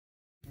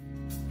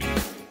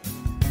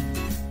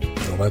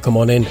welcome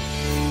on in.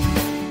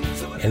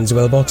 Ends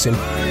Well Boxing,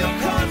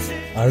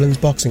 Ireland's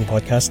boxing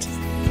podcast.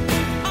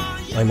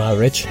 I'm Al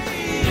Rich.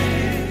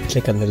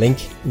 Click on the link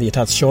in the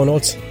attached show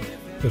notes.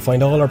 You'll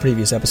find all our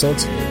previous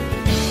episodes.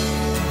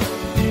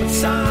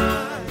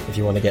 If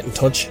you want to get in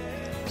touch,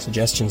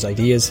 suggestions,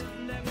 ideas,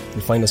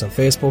 you'll find us on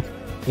Facebook,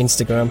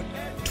 Instagram,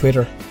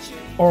 Twitter,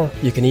 or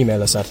you can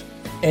email us at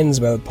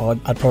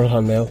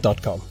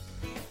endswellpod@protonmail.com.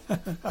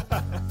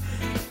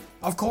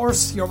 Of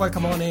course, you're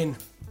welcome on in,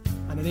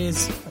 and it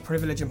is a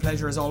privilege and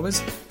pleasure as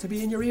always to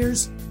be in your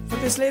ears for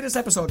this latest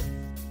episode.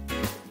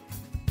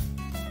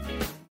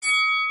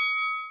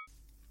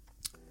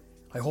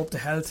 I hope the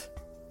health,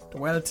 the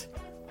wealth,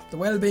 the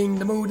well-being,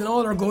 the mood and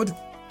all are good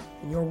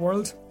in your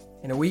world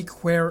in a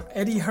week where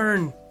Eddie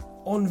Hearn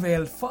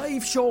unveiled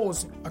 5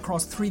 shows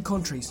across 3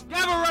 countries.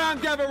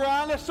 Gather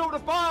round, let's sort the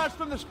fires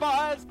from the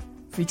spires.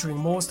 Featuring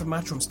most of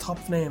Matchroom's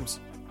top names.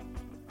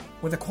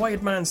 With a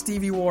quiet man,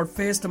 Stevie Ward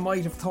faced the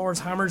might of Thor's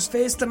hammers,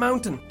 faced the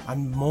mountain,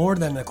 and more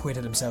than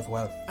acquitted himself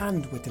well.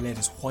 And with the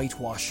latest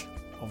whitewash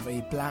of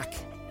a black,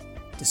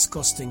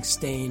 disgusting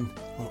stain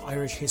on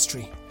Irish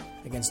history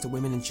against the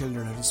women and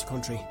children of this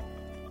country,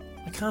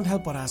 I can't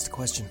help but ask the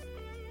question,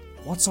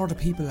 what sort of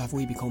people have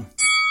we become?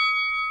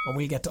 And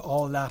we'll get to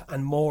all that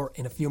and more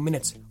in a few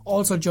minutes.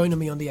 Also joining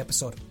me on the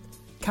episode,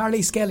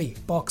 Carly Skelly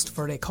boxed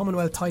for a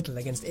Commonwealth title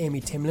against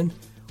Amy Timlin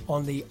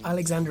on the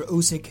Alexander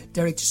Usyk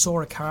Derek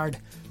Chisora card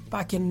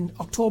back in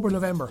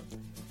October-November,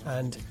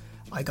 and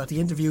I got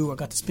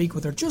to speak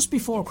with her just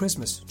before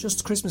Christmas,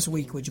 just Christmas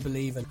week, would you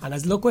believe, and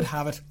as luck would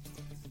have it,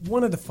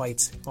 one of the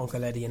fights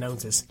Uncle Eddie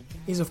announces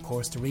is of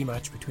course the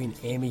rematch between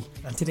Amy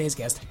and today's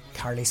guest,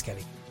 Carly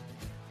Skelly.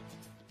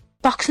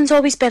 Boxing's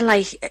always been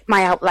like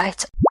my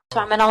outlet. So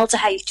I'm in Alder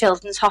Hey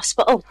Children's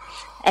Hospital,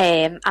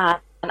 and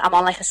I'm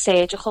on like a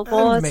surgical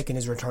ward. And making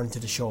his return to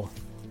the show.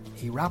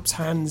 He raps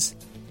hands,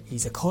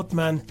 he's a cut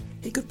man,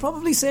 he could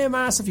probably say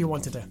mass if you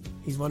wanted to.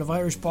 He's one of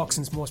Irish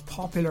boxing's most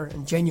popular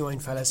and genuine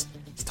fellas.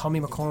 It's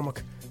Tommy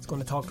McCormack. He's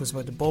going to talk to us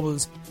about the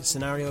bubbles, the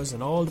scenarios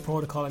and all the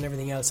protocol and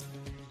everything else.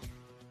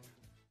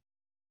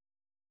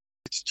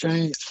 It's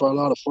changed for a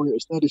lot of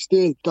fighters. Now they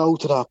still go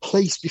to that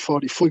place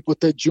before they fight, but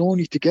their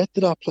journey to get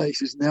to that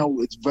place is now,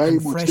 it's very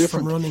much fresh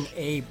different. From running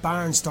a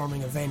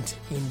barnstorming event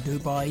in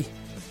Dubai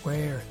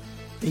where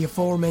the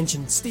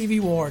aforementioned Stevie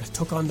Ward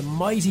took on the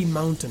mighty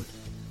mountain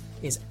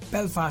is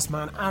Belfast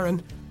man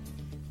Aaron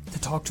to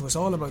talk to us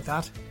all about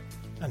that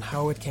and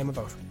how it came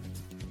about.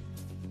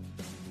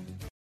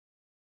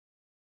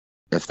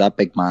 If that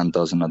big man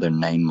does another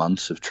 9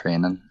 months of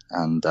training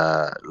and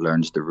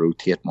learns to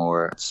rotate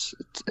more, it's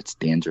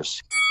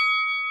dangerous.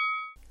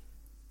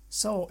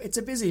 So it's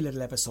a busy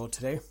little episode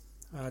today.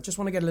 I just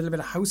want to get a little bit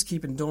of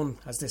housekeeping done,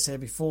 as they say,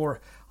 before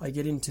I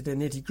get into the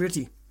nitty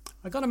gritty.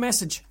 I got a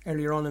message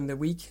earlier on in the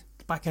week,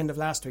 back end of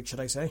last week should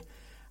I say,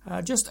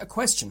 just a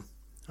question,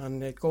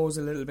 and it goes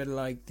a little bit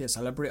like this.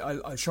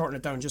 I'll shorten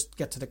it down, just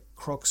get to the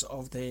crux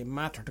of the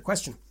matter. The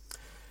question: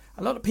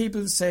 a lot of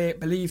people say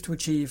believe to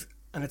achieve,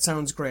 and it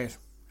sounds great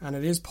and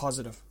it is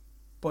positive,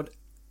 but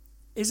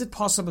is it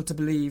possible to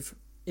believe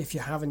if you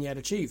haven't yet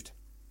achieved?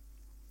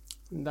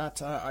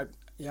 That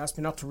you asked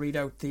me not to read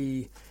out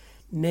the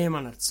name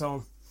on it,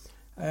 so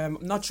I'm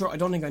not sure. I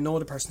don't think I know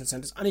the person that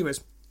sent this.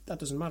 Anyways, that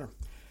doesn't matter.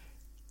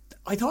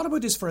 I thought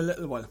about this for a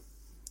little while,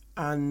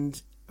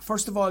 and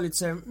first of all, you'd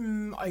say,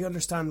 I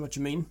understand what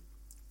you mean,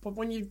 but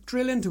when you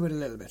drill into it a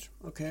little bit,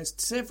 okay,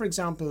 say for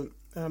example,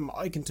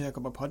 I can take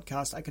up a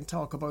podcast, I can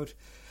talk about,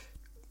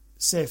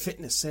 say,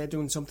 fitness, say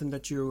doing something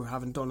that you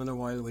haven't done in a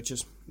while, which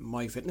is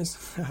my fitness.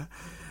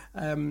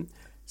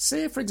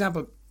 Say for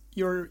example,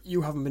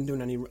 you haven't been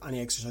doing any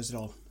exercise at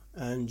all,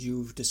 and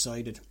you've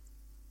decided,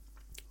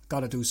 got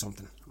to do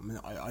something. I mean,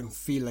 I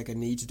feel like I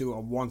need to do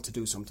or want to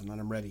do something,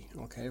 and I'm ready.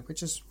 Okay,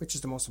 which is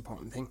the most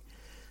important thing.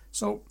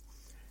 So,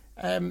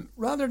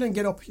 rather than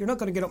get up, you're not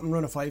going to get up and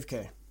run a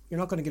 5k. You're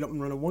not going to get up and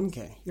run a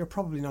 1k. You're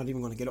probably not even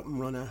going to get up and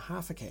run a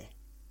half a k.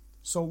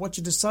 So what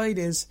you decide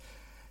is,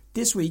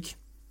 this week,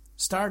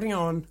 starting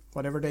on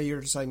whatever day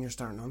you're deciding you're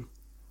starting on,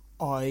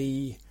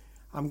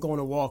 I'm going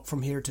to walk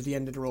from here to the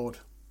end of the road,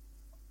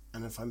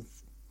 and I'm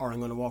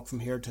going to walk from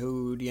here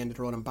to the end of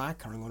the road and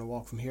back, or I'm going to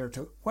walk from here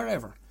to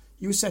wherever.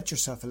 You set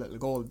yourself a little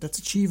goal that's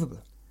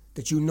achievable,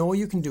 that you know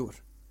you can do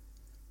it.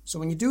 So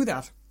when you do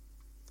that,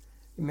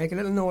 you make a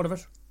little note of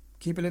it,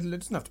 keep a little, it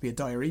doesn't have to be a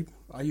diary,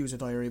 I use a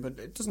diary, but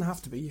it doesn't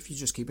have to be. If you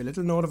just keep a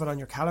little note of it on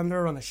your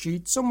calendar, on a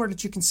sheet, somewhere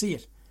that you can see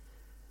it,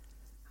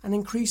 and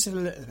increase it a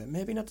little bit,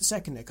 maybe not the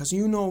second day, because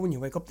you know when you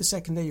wake up the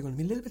second day you're going to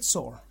be a little bit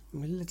sore,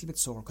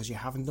 because you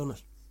haven't done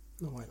it.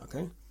 No while,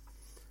 okay?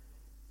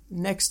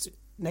 Next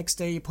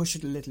day you push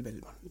it a little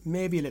bit,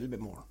 maybe a little bit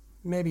more.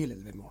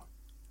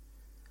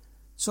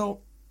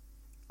 So,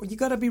 well, you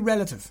got to be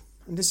relative,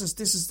 and this is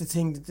the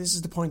thing. This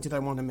is the point that I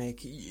want to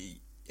make.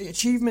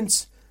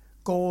 Achievements,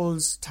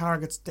 goals,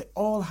 targets, they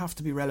all have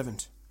to be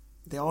relevant.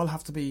 They all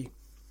have to be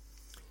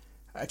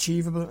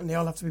achievable, and they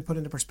all have to be put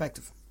into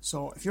perspective.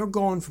 So, if you're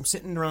going from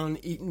sitting around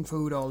eating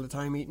food all the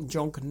time, eating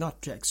junk and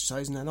not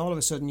exercising, and all of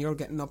a sudden you're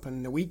getting up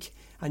in a week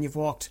and you've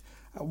walked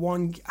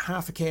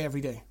half a k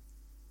every day,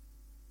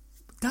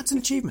 That's an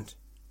achievement.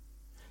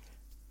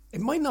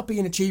 It might not be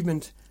an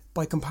achievement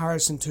by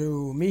comparison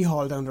to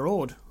Mihal down the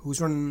road, who's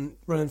running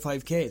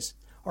 5Ks.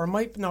 Or it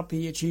might not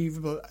be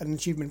an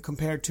achievement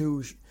compared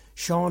to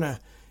Shauna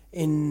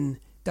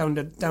down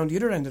the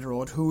other end of the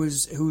road,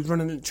 who's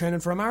training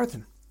for a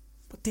marathon.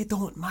 But they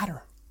don't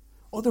matter.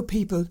 Other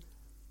people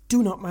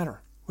do not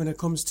matter when it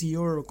comes to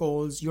your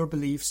goals, your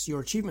beliefs,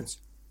 your achievements.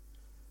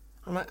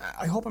 And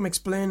I hope I'm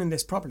explaining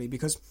this properly,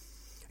 because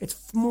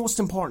it's most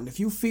important. If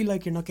you feel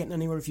like you're not getting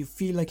anywhere, if you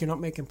feel like you're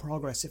not making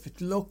progress, if it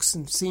looks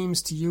and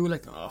seems to you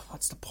like, oh,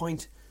 what's the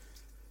point?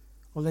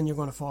 Well, then you're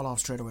going to fall off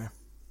straight away.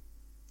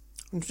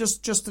 And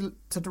just to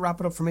wrap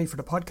it up for me for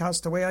the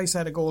podcast, the way I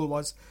set a goal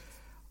was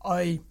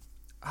I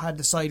had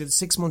decided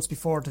 6 months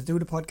before to do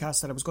the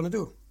podcast that I was going to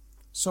do.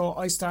 So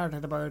I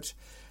started about,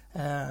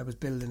 I was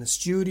building a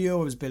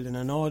studio, I was building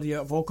an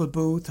audio, vocal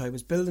booth, I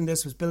was building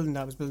this, was building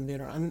that, was building the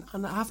other.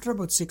 And after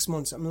about 6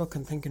 months, I'm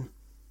looking, thinking,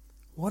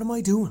 what am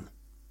I doing?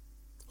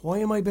 Why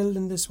am I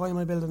building this? Why am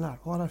I building that?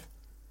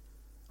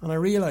 And I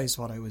realised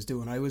what I was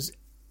doing. I was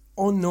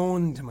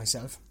unknown to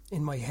myself,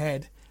 in my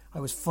head, I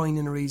was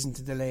finding a reason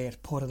to delay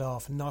it, put it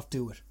off, and not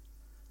do it.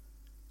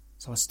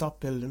 So I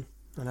stopped building,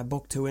 and I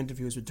booked 2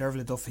 interviews with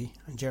Dervla Duffy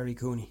and Jerry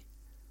Cooney,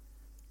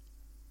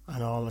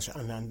 and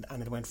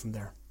it went from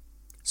there.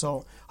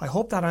 So I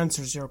hope that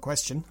answers your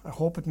question. I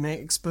hope it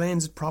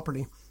explains it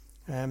properly.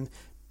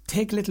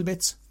 Take little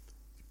bits,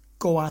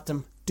 go at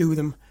them, do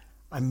them,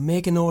 and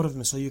make a note of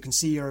them so you can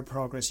see your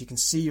progress, you can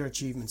see your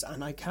achievements.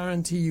 And I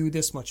guarantee you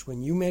this much: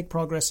 when you make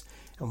progress,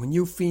 and when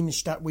you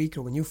finish that week,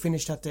 or when you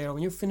finish that day, or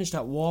when you finish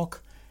that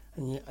walk,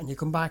 and you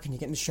come back and you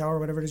get in the shower,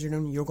 whatever it is you're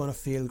doing, you're going to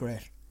feel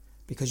great.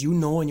 Because you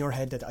know in your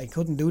head that I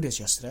couldn't do this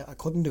yesterday, I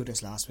couldn't do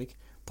this last week,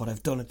 but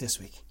I've done it this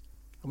week.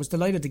 I was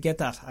delighted to get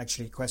that,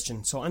 actually,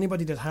 question. So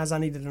anybody that has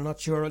any that are not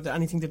sure,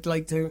 anything they'd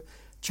like to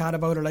chat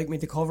about or like me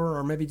to cover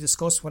or maybe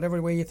discuss,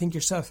 whatever way you think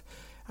yourself,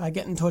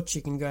 get in touch.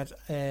 You can get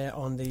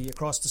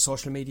across the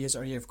social medias,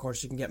 or of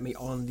course you can get me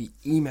on the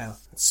email.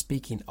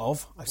 Speaking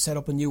of, I've set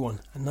up a new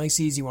one, a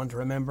nice easy one to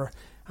remember,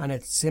 and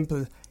it's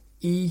simple: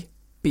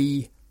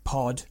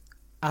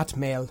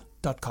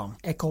 ebpod@mail.com.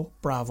 Echo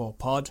Bravo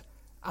Pod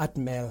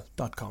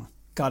 @mail.com.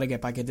 Gotta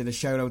get back into the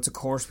shout outs, of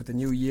course, with the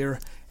new year.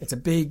 It's a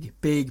big,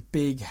 big,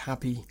 big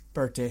happy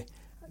birthday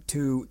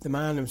to the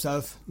man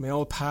himself, my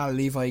old pal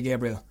Levi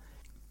Gabriel.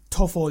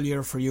 Tough old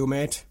year for you,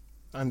 mate,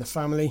 and the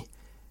family.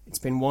 It's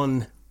been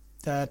one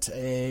that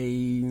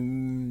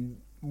you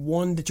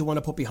want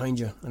to put behind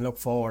you and look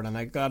forward. And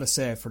I gotta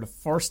say, for the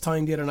first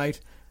time the other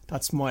night,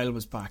 that smile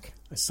was back.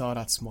 I saw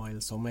that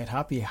smile. So, mate,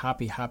 happy,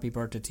 happy, happy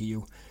birthday to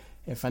you.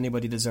 If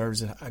anybody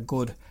deserves a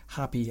good,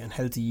 happy and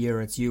healthy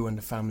year, it's you and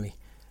the family.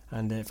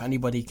 And if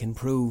anybody can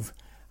prove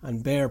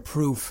and bear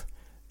proof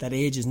that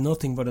age is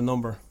nothing but a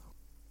number.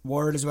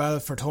 Word as well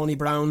for Tony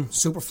Brown,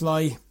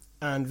 Superfly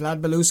and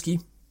Vlad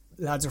Beluski.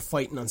 Lads are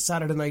fighting on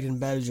Saturday night in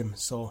Belgium.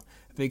 So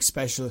a big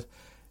special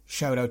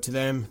shout out to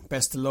them.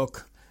 Best of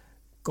luck.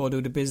 Go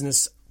do the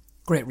business.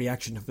 Great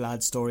reaction to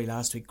Vlad's story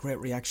last week. Great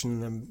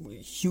reaction and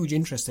huge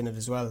interest in it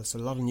as well. So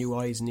a lot of new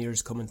eyes and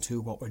ears coming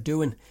to what we're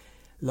doing.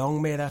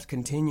 Long may that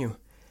continue.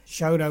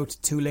 Shout out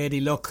to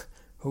Lady Luck,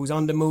 who's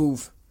on the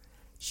move.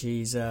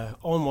 She's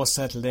almost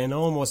settled in,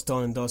 almost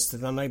done and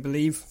dusted, and I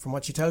believe, from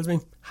what she tells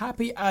me,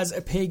 happy as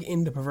a pig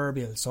in the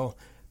proverbial. So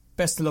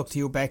best of luck to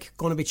you, Beck.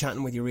 Going to be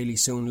chatting with you really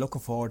soon.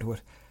 Looking forward to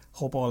it.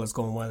 Hope all is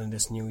going well in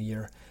this new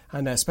year.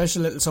 And a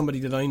special little somebody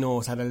that I know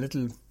has had a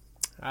little...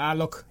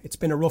 look, it's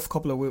been a rough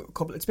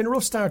it's been a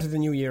rough start of the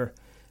new year,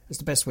 is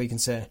the best we can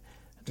say.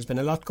 There's been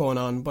a lot going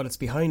on, but it's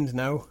behind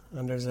now,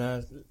 and there's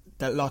a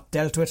lot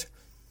dealt with.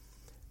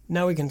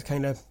 Now we can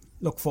kind of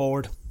look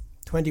forward.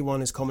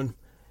 21 is coming.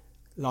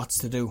 Lots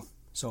to do.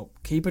 So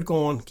keep it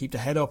going, keep the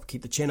head up,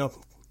 keep the chin up.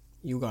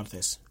 You got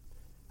this.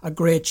 A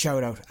great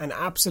shout out, an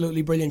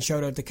absolutely brilliant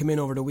shout out that came in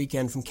over the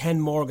weekend from Ken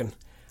Morgan.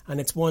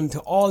 And it's one to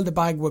all the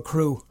Bagwa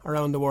crew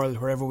around the world,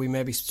 wherever we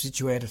may be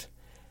situated.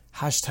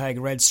 Hashtag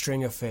Red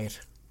String of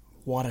Fate.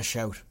 What a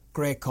shout.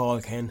 Great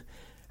call, Ken.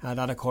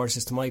 That, of course,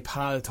 is to my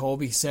pal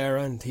Toby,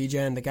 Sarah and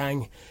TJ and the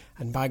gang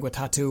and Bagwa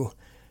Tattoo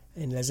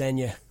in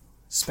Lasagna.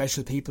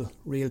 Special people,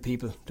 real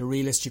people, the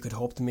realest you could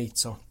hope to meet.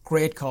 So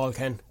great call,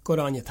 Ken. Good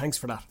on you. Thanks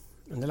for that.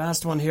 And the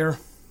last one here,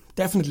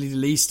 definitely the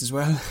least as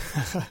well.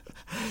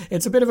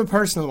 It's a bit of a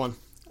personal one,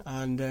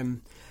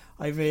 and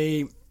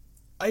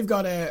I've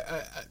got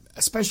a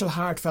special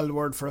heartfelt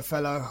word for a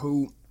fella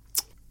who,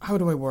 how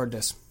do I word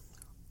this?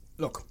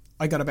 Look,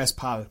 I got a best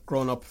pal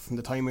growing up from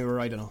the time we were,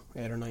 I don't know,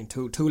 8 or 9,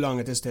 too long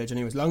at this stage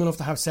anyways, long enough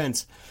to have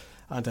sense.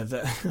 And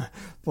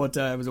but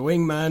was a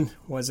wingman,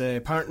 was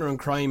a partner in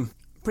crime.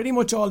 Pretty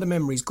much all the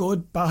memories,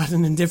 good, bad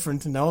and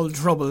indifferent, and all the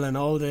trouble and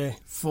all the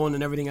fun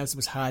and everything else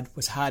was had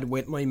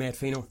with my mate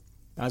Fino,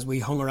 as we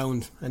hung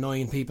around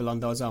annoying people on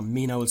those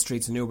mean old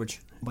streets in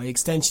Newbridge. By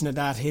extension of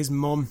that, his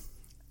mum,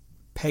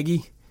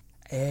 Peggy,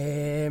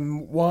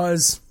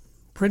 was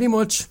pretty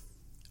much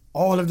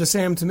all of the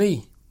same to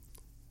me.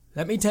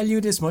 Let me tell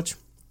you this much.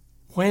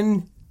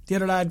 When The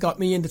other lad got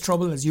me into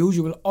trouble, as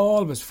usual,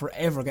 always,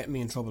 forever getting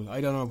me in trouble.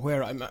 I don't know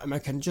where. I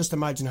can just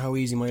imagine how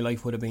easy my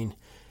life would have been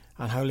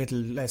and how little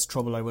less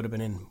trouble I would have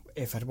been in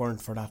if it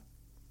weren't for that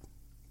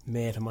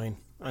mate of mine.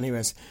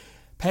 Anyways,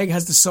 Peg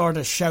has the sort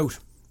of shout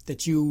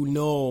that you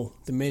know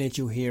the minute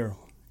you hear,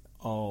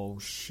 oh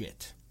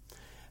shit.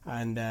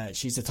 And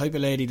she's the type of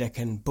lady that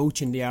can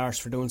boot you in the arse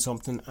for doing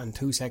something and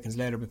 2 seconds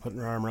later be putting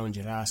her arm around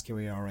you to ask you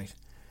are you alright.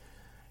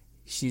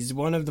 She's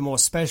one of the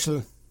most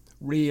special,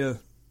 real,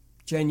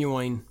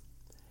 genuine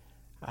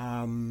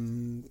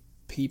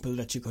people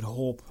that you could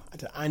hope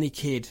that any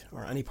kid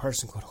or any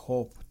person could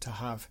hope to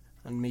have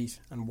and meet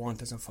and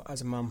want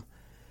as a mum.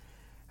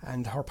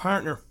 And her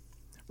partner,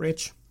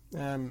 Rich,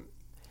 what am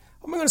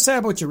I going to say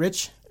about you,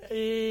 Rich?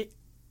 You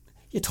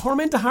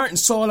torment the heart and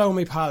soul out of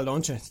me, pal,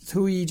 don't you?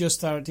 Who you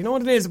just are. Do you know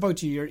what it is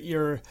about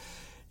you?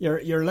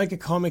 You're like a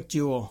comic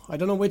duo. I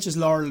don't know which is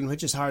Laurel and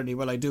which is Hardy.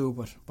 Well, I do,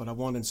 but I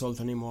won't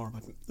insult anymore.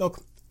 But look,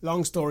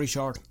 long story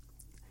short,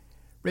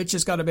 Rich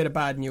has got a bit of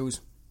bad news,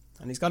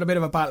 and he's got a bit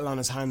of a battle on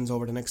his hands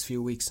over the next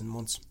few weeks and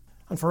months.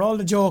 And for all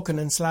the joking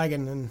and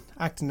slagging and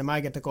acting the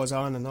maggot that goes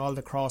on, and all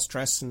the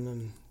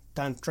cross-dressing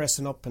and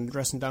dressing up and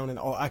dressing down, and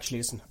actually,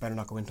 listen, I better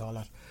not go into all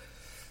that.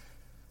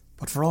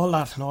 But for all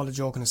that and all the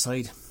joking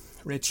aside,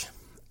 Rich,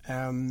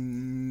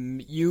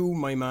 you,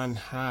 my man,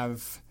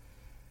 have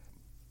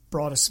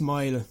brought a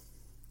smile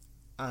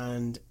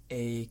and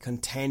a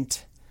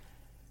content,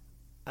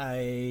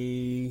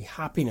 a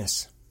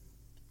happiness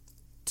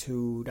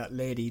to that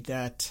lady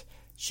that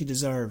she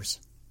deserves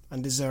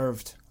and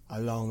deserved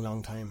a long,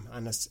 long time.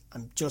 And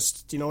I'm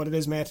just, do you know what it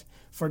is, mate?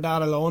 For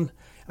that alone,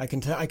 I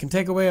can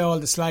take away all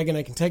the slagging,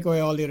 I can take away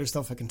all the other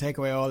stuff, I can take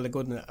away all the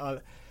good.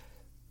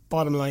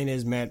 Bottom line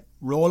is, mate,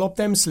 roll up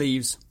them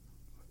sleeves,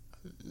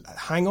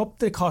 hang up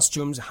the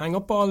costumes, hang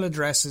up all the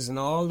dresses and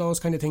all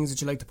those kind of things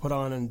that you like to put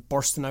on and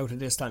bursting out of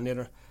this, that and the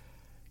other.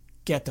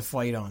 Get the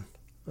fight on,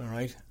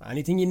 alright?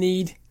 Anything you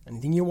need,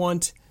 anything you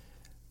want,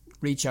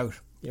 reach out.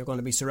 You're going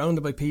to be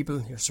surrounded by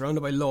people, you're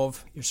surrounded by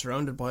love, you're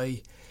surrounded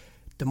by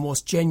the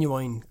most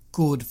genuine,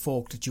 good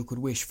folk that you could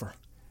wish for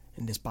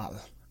in this battle.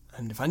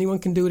 And if anyone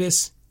can do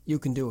this, you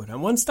can do it.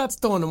 And once that's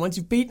done, and once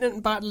you've beaten it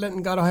and battled it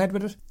and got ahead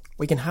with it,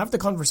 we can have the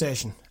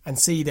conversation and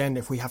see then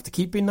if we have to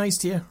keep being nice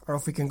to you or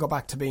if we can go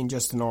back to being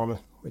just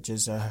normal, which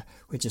is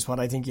what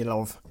I think you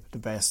love the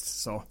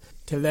best. So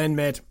till then,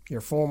 mate,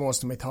 you're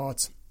foremost in my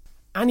thoughts.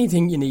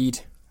 Anything you need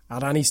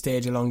at any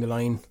stage along the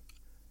line,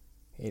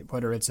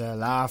 whether it's a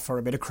laugh or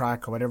a bit of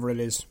crack or whatever it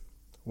is,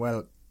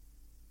 well,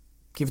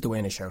 give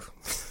Dwayne a shout.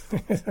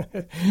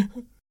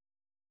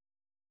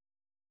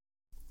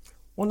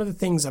 One of the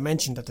things I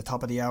mentioned at the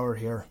top of the hour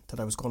here that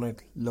I was going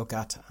to look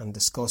at and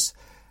discuss,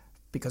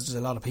 because there's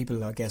a lot of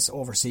people, I guess,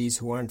 overseas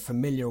who aren't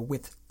familiar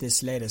with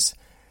this latest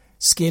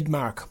skid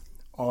mark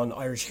on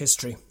Irish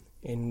history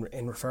in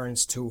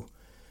reference to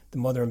the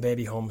mother and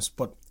baby homes.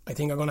 But I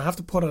think I'm going to have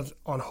to put it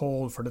on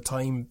hold for the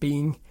time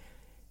being.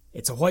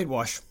 It's a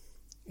whitewash.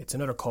 It's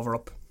another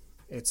cover-up.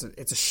 It's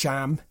a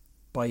sham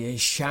by a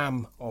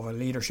sham of a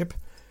leadership.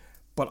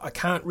 But I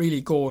can't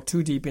really go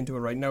too deep into it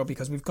right now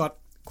because we've got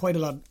quite a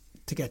lot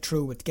to get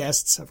through with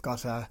guests. I've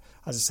got, as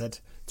I said,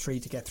 3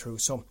 to get through.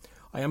 So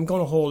I am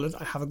going to hold it.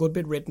 I have a good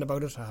bit written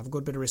about it. I have a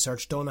good bit of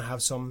research done. I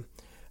have some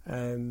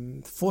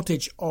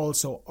footage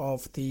also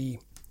of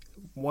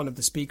one of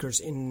the speakers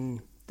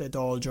in the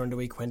Dáil during the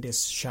week when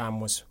this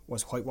sham was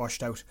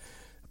whitewashed out.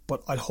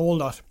 But I'll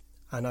hold that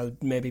and I'll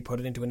maybe put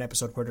it into an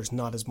episode where there's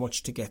not as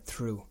much to get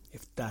through,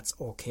 if that's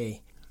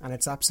okay. And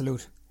it's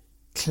absolute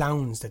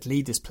clowns that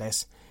lead this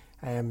place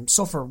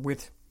suffer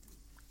with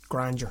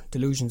grandeur,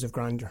 delusions of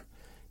grandeur.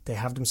 They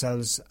have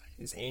themselves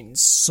in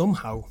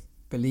somehow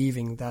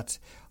believing that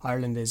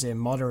Ireland is a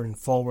modern,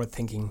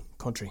 forward-thinking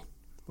country,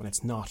 when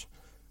it's not.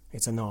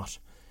 It's a not.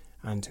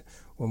 And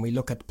when we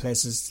look at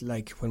places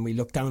like, when we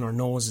look down our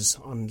noses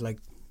on like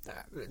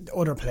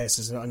other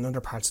places and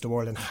other parts of the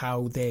world and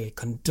how they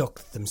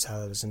conduct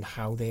themselves and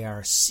how they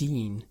are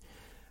seen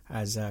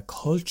as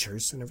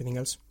cultures and everything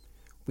else,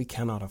 we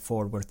cannot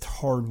afford. We're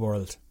third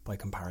world by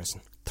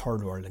comparison.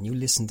 Third world. And you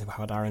listen to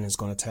what Aaron is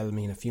going to tell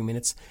me in a few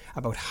minutes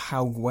about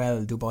how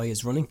well Dubai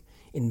is running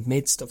in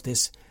midst of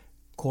this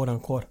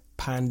quote-unquote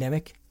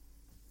pandemic.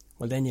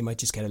 Well, then you might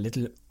just get a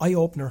little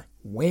eye-opener,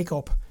 wake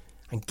up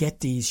and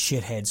get these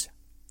shitheads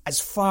as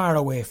far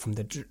away from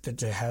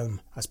the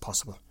helm as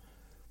possible.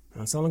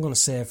 And that's all I'm going to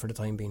say for the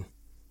time being,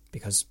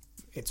 because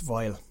it's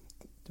vile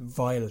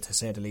to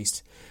say the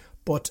least.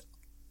 But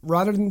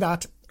rather than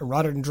that,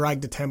 rather than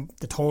drag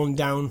the tone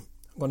down,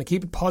 I'm going to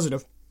keep it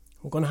positive.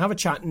 We're going to have a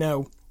chat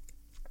now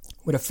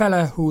with a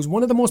fella who's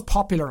one of the most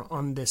popular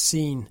on the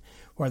scene,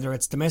 whether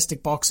it's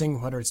domestic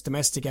boxing, whether it's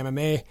domestic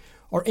MMA,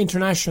 or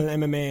international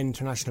MMA and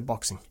international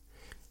boxing.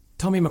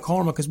 Tommy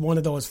McCormack is one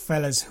of those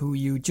fellas who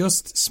you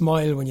just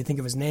smile when you think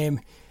of his name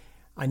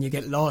and you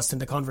get lost in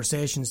the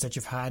conversations that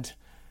you've had,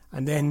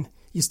 and then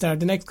you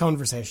start the next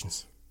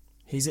conversations.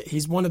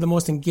 He's one of the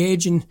most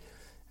engaging,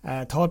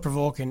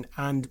 thought-provoking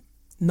and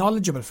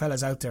knowledgeable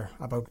fellas out there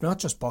about not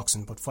just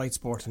boxing but fight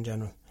sport in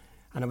general.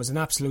 And it was an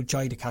absolute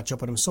joy to catch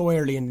up with him so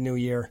early in the new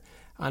year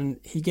and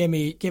he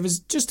gave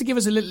us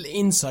a little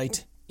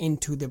insight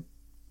into the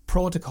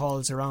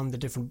protocols around the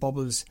different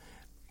bubbles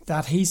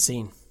that he's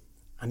seen.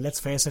 And let's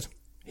face it,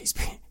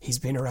 he's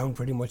been around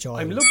pretty much all.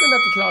 I'm looking at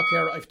the clock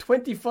here. I've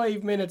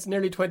 25 minutes,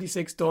 nearly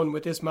 26 done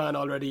with this man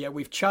already.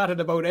 We've chatted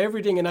about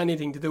everything and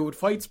anything to do with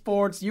fight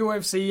sports,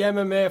 UFC,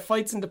 MMA,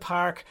 fights in the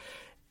park.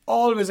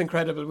 Always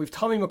incredible. We've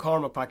Tommy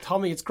McCormack back.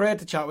 Tommy, it's great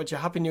to chat with you.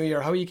 Happy New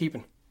Year. How are you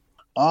keeping?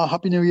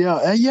 Happy New Year.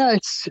 Yeah,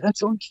 it's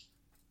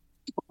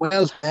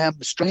well,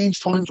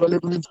 strange times we're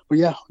living in, but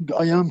yeah,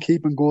 I am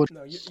keeping good.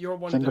 No, you're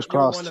one Fingers of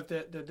crossed.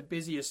 the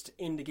busiest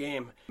in the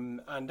game,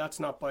 and that's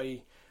not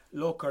by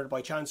luck or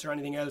by chance or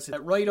anything else.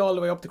 Right all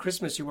the way up to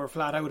Christmas, you were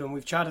flat out, and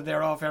we've chatted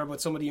there off air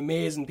about some of the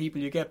amazing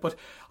people you get. But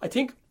I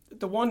think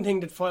the one thing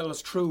that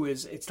follows through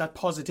is it's that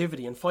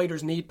positivity, and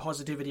fighters need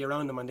positivity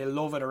around them, and they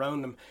love it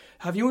around them.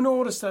 Have you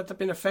noticed that they've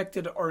been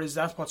affected, or is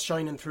that what's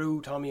shining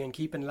through, Tommy, and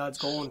keeping lads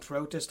going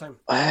throughout this time?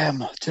 Do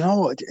you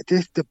know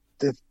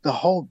the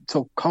whole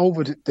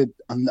COVID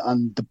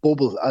and the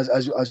bubble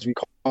as we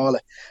call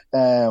it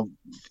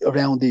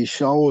around these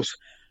shows,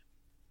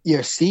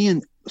 you're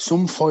seeing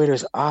some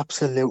fighters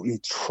absolutely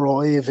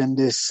thrive in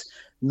this.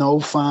 No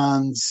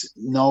fans,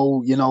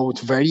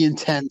 it's very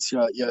intense.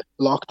 You're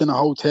locked in a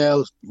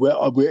hotel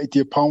with the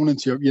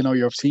opponents.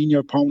 You're seeing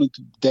your opponent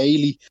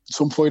daily.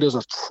 Some fighters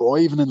are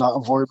thriving in that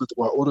environment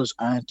where others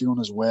aren't doing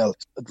as well.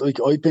 Like,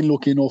 I've been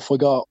lucky enough. I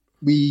done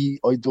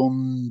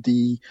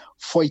the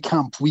fight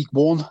camp week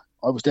 1.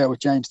 I was there with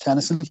James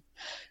Tennyson. I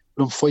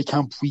done fight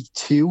camp week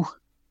 2.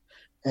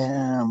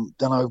 Then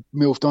I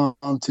moved on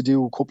to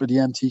do a couple of the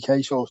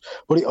MTK shows.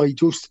 But I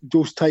just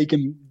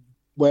taken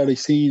where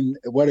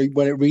it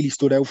really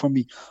stood out for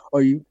me.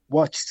 I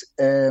watched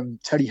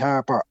Terry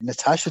Harper,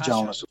 Natasha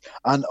Jonas,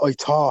 and I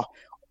thought,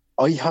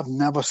 I have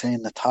never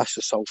seen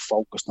Natasha so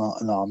focused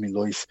on my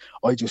life.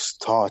 I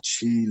just thought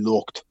she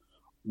looked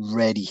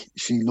ready.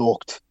 She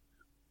looked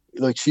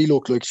like she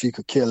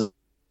could kill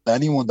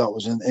anyone that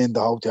was in the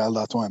hotel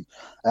that time.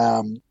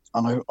 And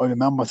I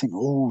remember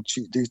thinking,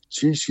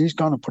 she's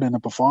going to put in a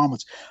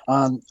performance.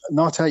 And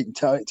not taking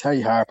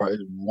Terry Harper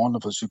is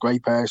wonderful. She's a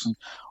great person,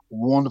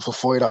 wonderful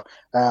fighter.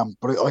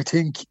 But I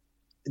think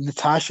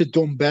Natasha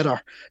done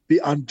better,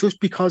 and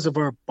just because of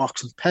her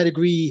boxing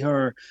pedigree,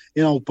 her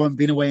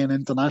being away in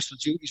international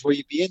duties, where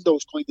you'd be in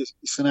those kind of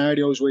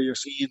scenarios where you're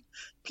seeing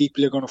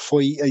people are going to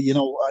fight, at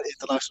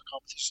international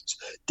competitions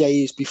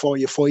days before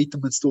you fight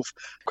them and stuff.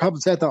 Having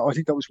said that, I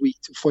think that was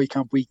fight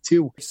camp week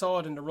 2. We saw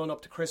it in the run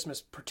up to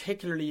Christmas,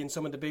 particularly in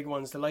some of the big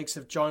ones, the likes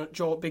of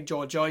Big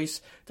Joe Joyce,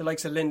 the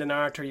likes of Lyndon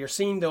Arthur. You're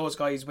seeing those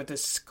guys with the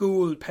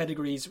school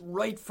pedigrees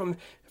right from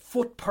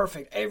foot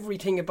perfect,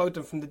 everything about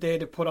them from the day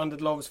they put on the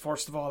gloves.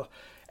 First of all,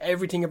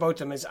 everything about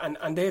them is,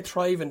 and they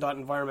thrive in that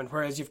environment,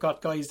 whereas you've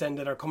got guys then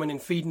that are coming in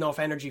feeding off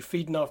energy,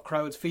 feeding off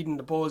crowds, feeding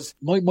the buzz.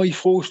 My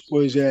first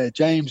was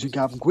James and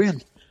Gavin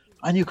Gwynn,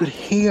 and you could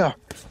hear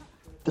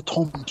the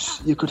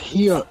thumps, you could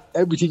hear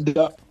everything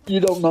that you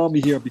don't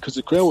normally hear because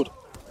of the crowd.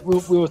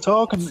 We were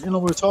talking to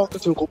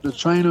a couple of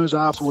trainers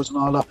afterwards and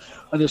all that,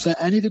 and they're saying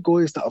any of the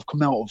guys that have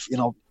come out of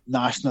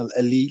national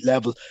elite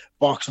level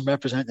boxing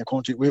representing the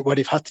country, where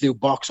they've had to do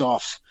box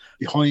offs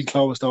behind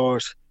closed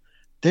doors,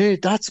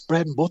 that's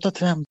bread and butter to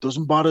them. It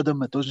doesn't bother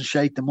them, it doesn't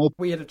shake them up.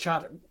 We had a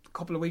chat a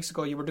couple of weeks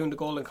ago. You were doing the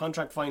Golden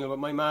Contract final with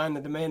my man,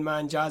 the main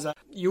man Jazza.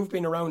 You've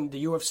been around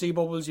the UFC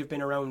bubbles, you've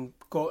been around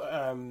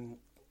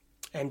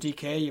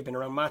MTK, you've been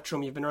around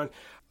Matchroom, you've been around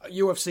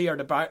UFC are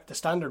the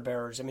standard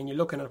bearers. I mean, you're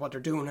looking at what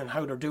they're doing and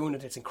how they're doing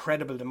it. It's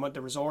incredible,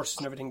 the resources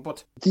and everything.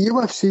 But the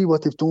UFC,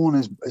 what they've done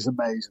is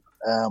amazing.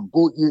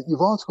 But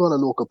you've also got to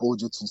look at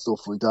budgets and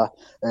stuff like that.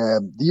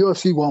 The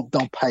UFC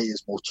don't pay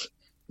as much,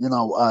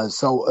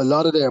 so a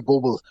lot of their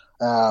bubble,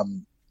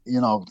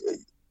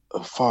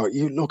 for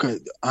you look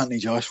at Anthony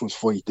Joshua's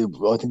fight,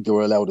 I think they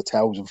were allowed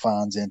 1,000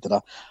 fans into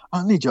that.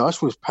 Anthony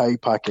Joshua's pay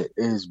packet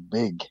is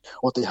big.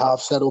 What they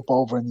have set up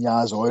over in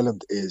Yas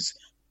Island is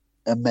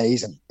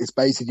amazing. It's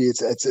basically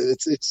it's an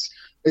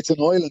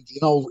island,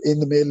 in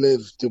the middle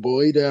of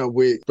Dubai there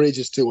with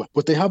bridges to it.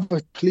 But they have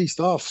it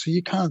policed off, so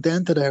you can't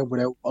enter there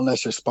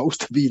unless you're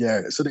supposed to be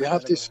there. So they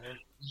have this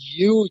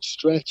huge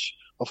stretch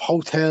of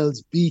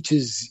hotels,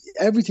 beaches,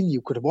 everything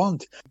you could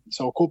want.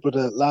 So a couple of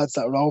the lads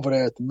that are over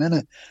there at the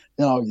minute,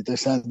 they're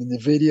sending the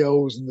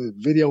videos and the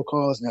video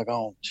calls, and you're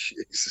going,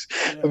 Jesus,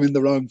 I'm in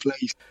the wrong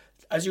place.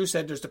 As you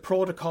said, there's the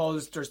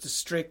protocols, there's the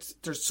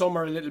strict, there's some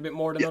are a little bit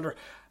more than other.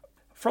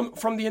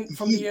 From the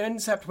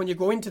incept, when you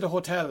go into the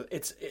hotel,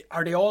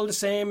 are they all the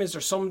same? Is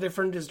there some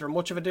different? Is there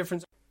much of a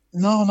difference?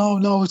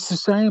 No, it's the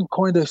same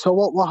kind of. So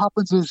what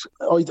happens is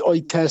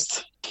I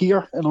test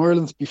here in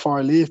Ireland before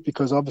I leave,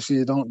 because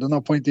obviously there's no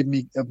point in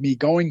me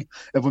going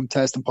if I'm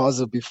testing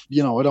positive. I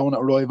don't want to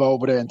arrive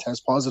over there and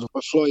test positive.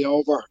 I fly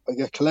over, I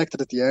get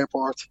collected at the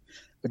airport,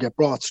 I get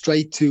brought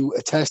straight to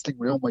a testing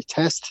room, I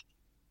test,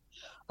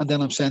 and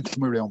then I'm sent to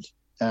my room,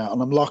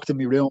 and I'm locked in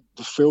my room.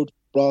 The food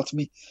brought to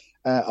me.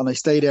 And I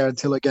stay there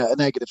until I get a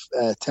negative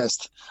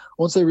test.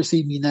 Once I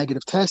receive my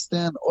negative test,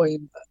 then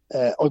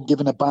I'm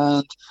given a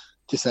band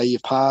to say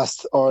you've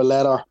passed, or a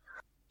letter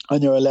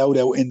and you're allowed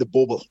out in the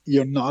bubble.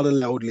 You're not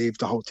allowed to leave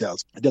the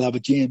hotels. They'll have a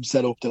gym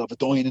set up. They'll have a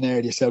dining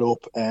area set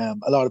up. A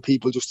lot of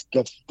people just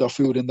get their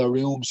food in their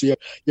rooms. So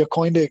you're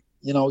kind of,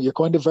 you're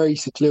kind of very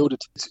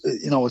secluded.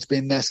 It's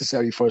been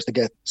necessary for us to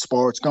get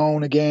sports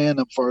going again,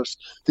 and for us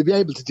to be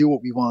able to do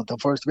what we want, and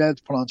for us to be able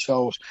to put on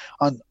shows.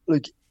 And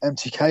like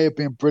MTK have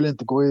been brilliant.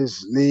 The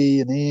guys,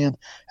 Lee and Ian,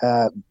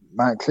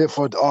 Mark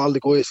Clifford, all the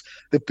guys,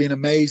 they've been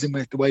amazing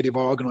with the way they've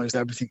organised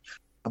everything.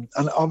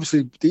 And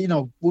obviously,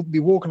 we'll be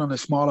working on a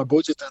smaller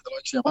budget than the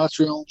likes of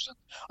your Matchrooms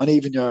and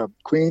even your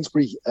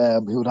Queensbury,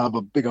 who would have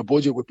a bigger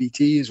budget with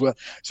BT as well.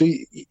 So,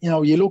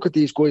 you look at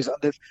these guys, and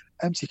they've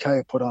MTK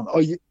have put on,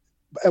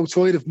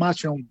 outside of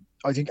Matchroom,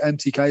 I think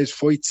MTK's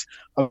fights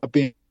have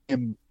been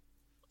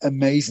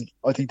amazing.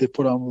 I think they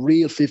put on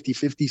real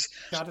 50-50s.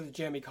 Chatted to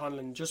Jamie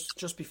Conlon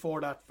just before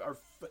that, or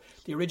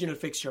the original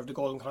fixture of the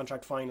Golden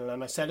Contract final,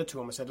 and I said it to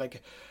him. I said,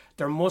 like,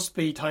 there must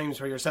be times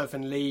where yourself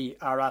and Lee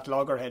are at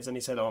loggerheads, and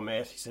he said, "Oh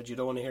mate," he said, "you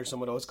don't want to hear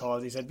some of those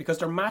calls." He said, because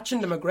they're matching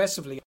them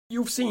aggressively.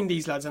 You've seen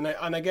these lads, and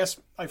I guess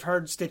I've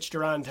heard Stitch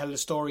Duran tell the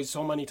stories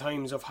so many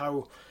times of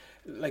how,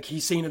 like,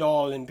 he's seen it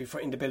all in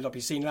the build-up.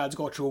 He's seen lads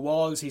go through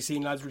walls. He's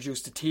seen lads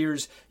reduce to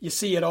tears. You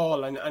see it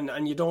all,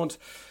 and you don't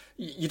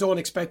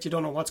expect, you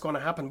don't know what's going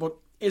to happen. But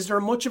is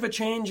there much of a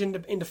change in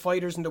the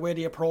fighters and the way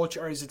they approach,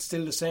 or is it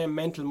still the same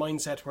mental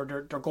mindset where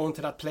they're going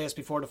to that place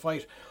before the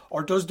fight?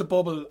 Or does the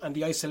bubble and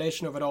the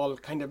isolation of it all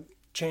kind of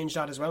change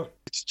that as well?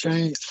 It's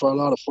changed for a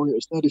lot of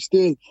fighters. Now, they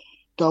still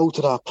go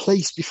to that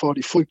place before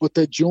they fight, but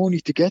their journey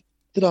to get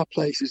to that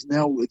place is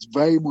now, it's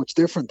very much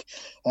different.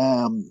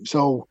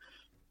 So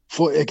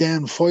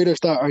again, fighters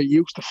that are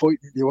used to fighting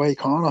in the away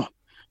corner,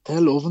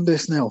 they're loving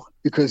this now,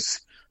 because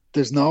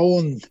there's no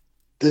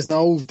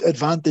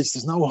advantage,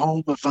 there's no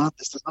home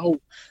advantage, there's no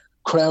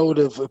crowd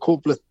of a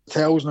couple of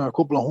thousand or a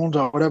couple of hundred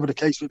or whatever the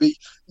case may be,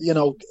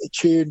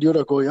 cheering the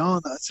other guy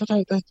on. So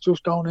that's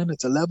just going in.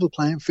 It's a level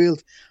playing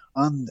field,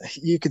 and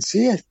you can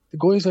see it.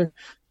 The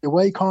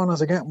away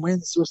corners are getting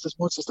wins just as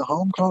much as the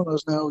home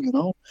corners now,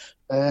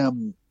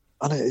 and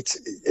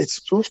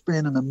it's just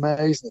been an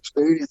amazing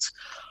experience.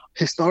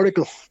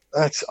 Historical.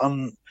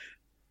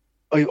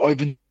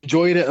 I've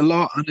enjoyed it a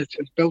lot, and it's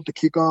about to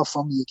kick off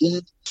for me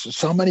again.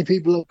 So many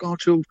people have gone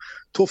through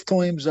tough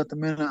times at the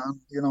minute, and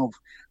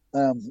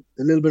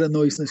a little bit of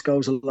niceness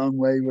goes a long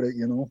way with it,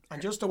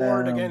 And just a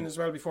word again as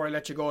well before I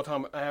let you go,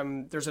 Tom.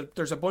 There's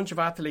a bunch of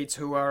athletes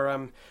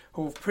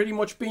who've pretty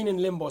much been in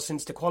limbo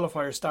since the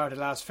qualifiers started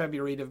last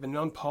February. They've been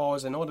on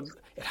pause. I know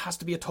it has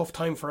to be a tough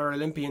time for our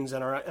Olympians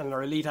and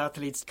our elite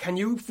athletes. Can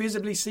you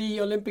visibly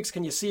see Olympics?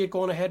 Can you see it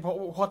going ahead?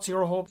 What's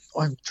your hope?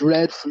 I'm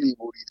dreadfully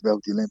worried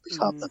about the Olympics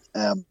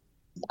happening,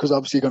 because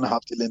obviously you're going to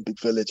have the Olympic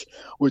Village,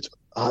 which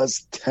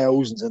has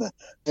thousands in it.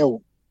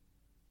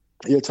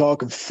 You're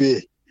talking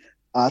fit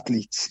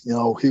athletes,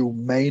 who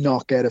may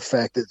not get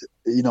affected,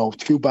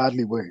 too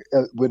badly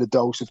with a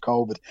dose of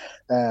COVID,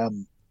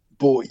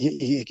 but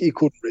you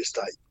couldn't risk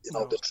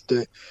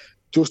that.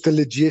 Just the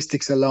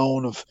logistics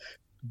alone of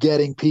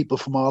getting people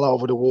from all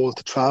over the world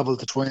to travel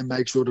to try and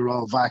make sure they're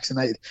all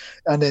vaccinated,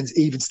 and then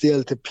even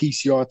still to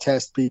PCR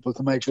test people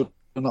to make sure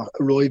they're not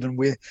arriving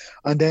with,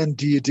 and then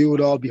do you do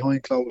it all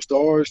behind closed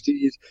doors? Do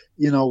you,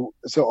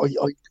 So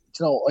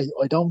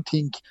I don't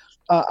think.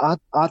 At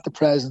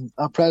present,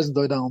 I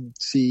don't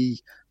see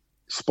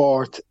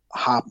sport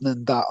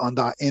happening that on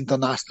that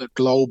international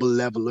global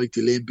level like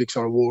the Olympics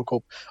or World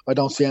Cup. I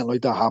don't see anything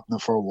like that happening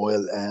for a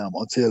while,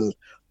 until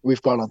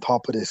we've got on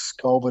top of this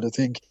COVID. I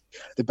think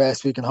the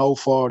best we can hope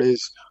for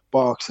is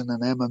boxing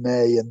and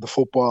MMA and the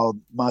football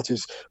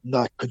matches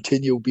that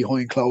continue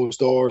behind closed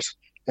doors,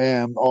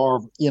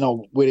 or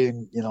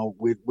within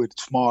with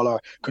smaller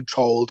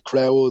controlled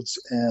crowds.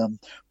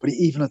 But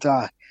even at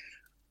that,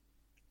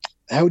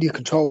 how do you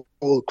control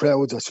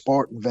crowds at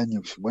sporting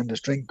venues when there's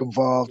drink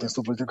involved and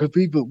stuff like that? Because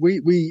people,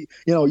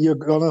 you're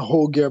gonna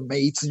hug your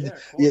mates and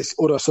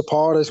other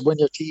supporters when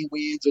your team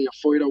wins or your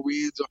fighter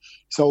wins.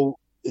 So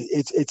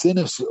it's in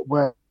us.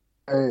 We're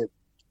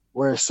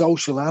a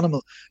social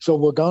animal, so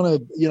we're gonna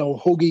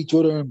hug each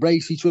other,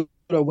 embrace each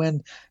other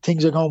when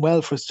things are going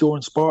well for us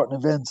during sporting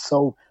events.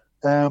 So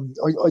I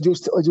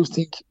just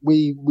think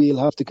we'll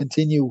have to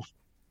continue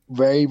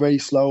very, very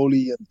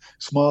slowly and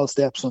small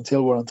steps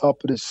until we're on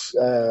top of this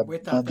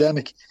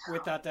pandemic.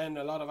 With that then,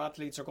 a lot of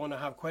athletes are going to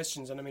have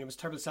questions, and I mean, it was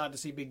terribly sad to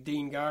see Big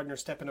Dean Gardner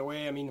stepping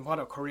away. I mean, what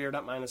a career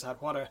that man has had,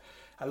 what a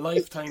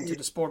lifetime to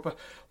the sport. But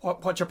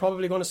what you're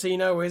probably going to see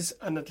now is,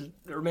 and it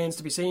remains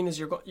to be seen, is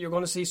you're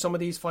going to see some of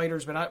these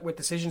fighters with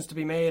decisions to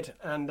be made,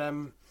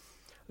 and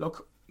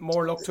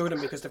more luck to them,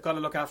 because they've got to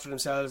look after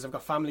themselves, they've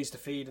got families to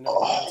feed and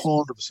everything else.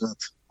 100%.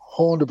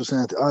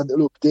 And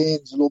look,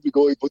 Dane's a lovely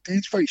guy, but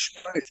Dane's very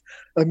smart.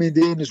 I mean,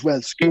 Dane is well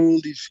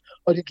schooled.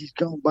 I think he's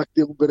going back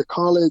to a bit of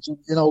college, and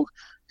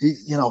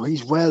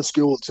he's well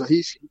schooled. So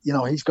he's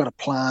got a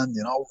plan.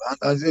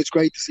 And it's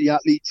great to see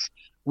athletes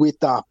with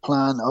that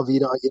plan of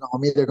either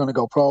I'm either going to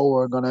go pro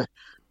or I'm going to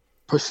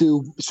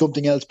pursue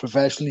something else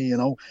professionally, you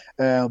know.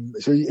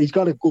 So he's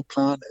got a good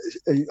plan.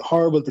 It's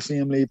horrible to see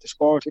him leave the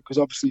sport, because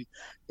obviously,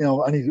 you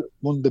know, and he's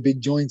one of the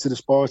big joints of the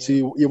sport, so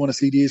you want to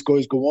see these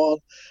guys go on.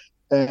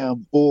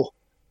 But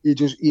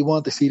you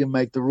want to see them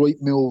make the right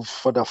move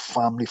for their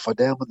family, for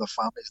them and their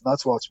families, and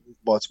that's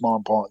what's more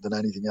important than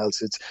anything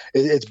else.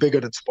 It's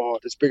bigger than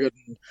sport. It's bigger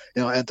than,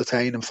 you know,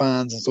 entertaining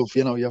fans and stuff.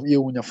 You know,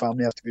 you and your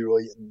family have to be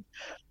right, and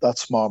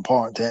that's more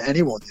important to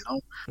anyone, you know.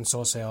 And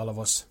so say all of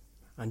us.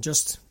 And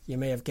just, you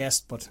may have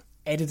guessed, but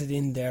edited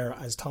in there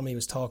as Tommy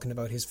was talking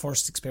about his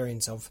first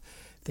experience of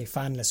the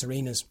fanless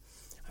arenas,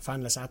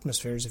 fanless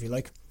atmospheres, if you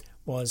like,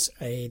 was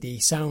the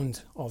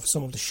sound of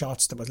some of the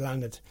shots that was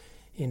landed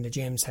in the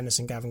James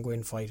Tennyson Gavin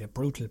Gwynn fight. A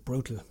brutal,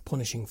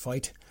 punishing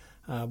fight,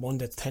 one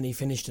that Tenny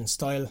finished in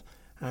style,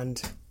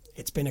 and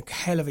it's been a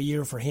hell of a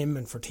year for him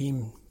and for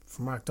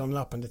Mark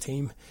Dunlop and the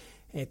team.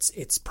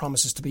 It's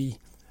promises to be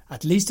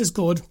at least as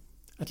good,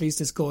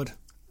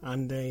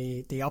 and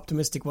the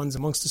optimistic ones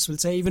amongst us will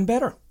say even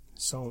better.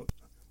 So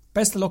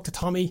best of luck to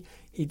Tommy.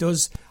 He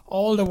does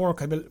all the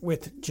work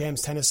with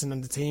James Tennyson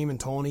and the team and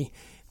Tony.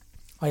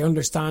 I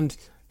understand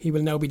he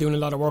will now be doing a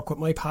lot of work with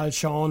my pal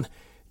Sean,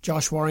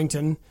 Josh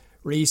Warrington,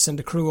 Reese and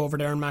the crew over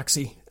there in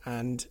Maxi,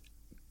 and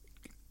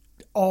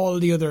all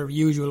the other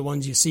usual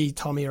ones you see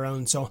Tommy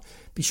around. So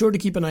be sure to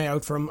keep an eye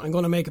out for him. I'm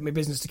going to make it my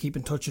business to keep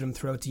in touch with him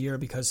throughout the year,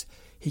 because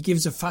he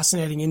gives a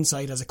fascinating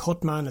insight as a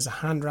cut man, as a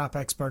hand wrap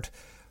expert.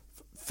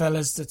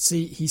 Fellas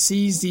he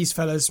sees these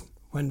fellas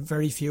when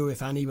very few,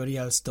 if anybody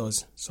else,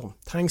 does. So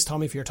thanks,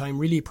 Tommy, for your time.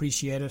 Really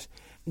appreciate it.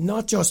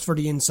 Not just for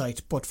the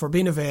insight, but for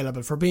being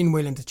available, for being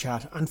willing to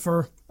chat, and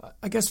for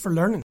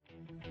learning.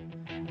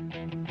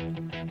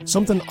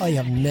 Something I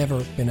have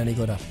never been any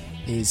good at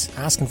is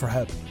asking for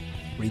help,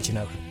 reaching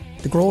out.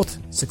 The growth,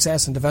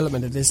 success and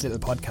development of this little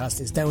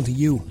podcast is down to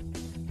you,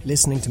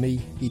 listening to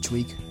me each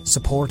week,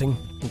 supporting,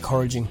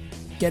 encouraging,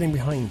 getting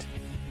behind.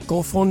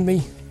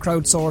 GoFundMe,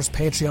 crowdsource,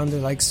 Patreon, the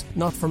likes,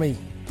 not for me.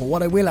 But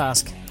what I will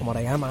ask, and what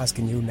I am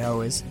asking you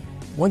now is,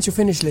 once you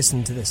finish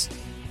listening to this,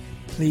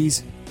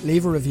 please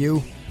leave a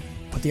review,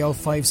 put the old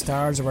 5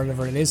 stars or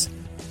whatever it is,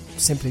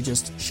 simply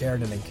just share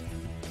the link.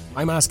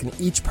 I'm asking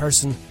each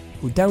person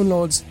who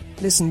downloads,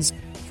 listens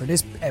for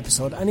this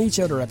episode and each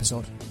other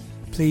episode,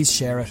 please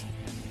share it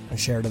and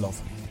share the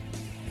love.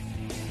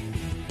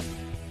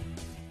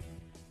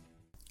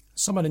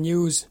 Some of the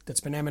news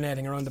that's been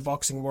emanating around the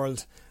boxing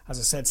world, as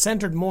I said,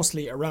 centred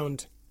mostly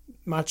around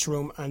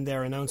Matchroom and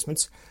their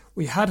announcements.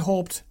 We had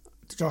hoped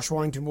Josh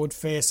Warrington would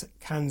face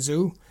Can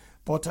Zhu,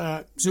 but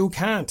Zhu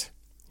can't.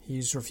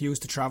 He's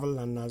refused to travel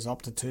and has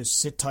opted to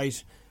sit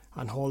tight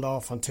and hold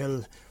off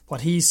until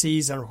what he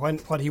sees or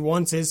what he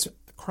wants is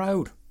a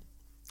crowd.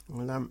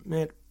 Well,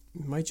 mate,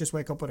 you might just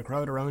wake up with a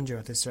crowd around you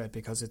at this rate,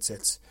 because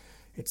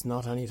it's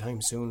not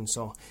anytime soon.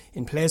 So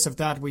in place of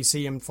that, we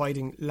see him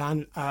fighting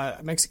a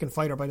Mexican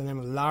fighter by the name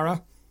of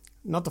Lara.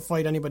 Not the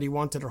fight anybody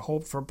wanted or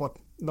hoped for, but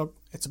look,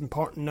 it's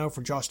important now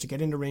for Josh to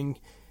get in the ring,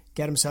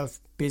 get himself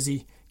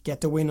busy,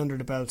 get the win under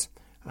the belt,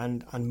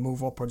 and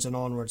move upwards and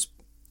onwards.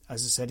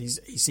 As I said, he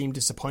seemed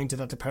disappointed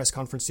at the press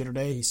conference the other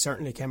day. He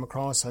certainly came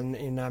across in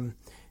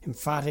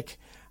emphatic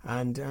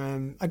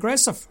and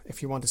aggressive,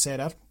 if you want to say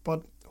that.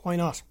 But why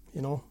not?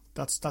 You know,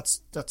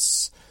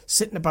 that's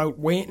sitting about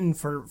waiting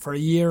for a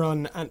year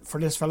on and for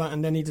this fella,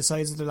 and then he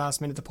decides at the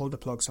last minute to pull the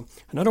plug. So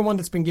another one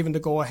that's been given the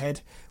go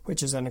ahead,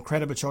 which is an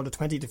incredible show, the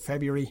 20th of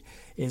February,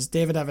 is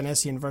David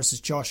Avanesian versus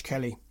Josh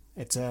Kelly.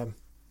 It's a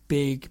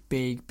big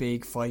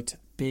fight,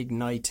 big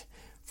night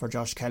for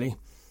Josh Kelly.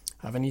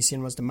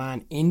 Avanesian was the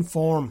man in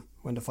form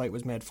when the fight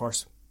was made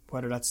first.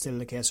 Whether that's still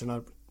the case or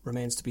not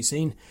remains to be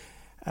seen.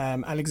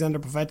 Alexander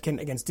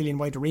Povetkin against Dillian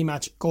Whyte, a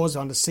rematch, goes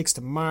on the 6th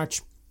of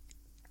March.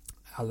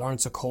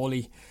 Lawrence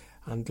Okoli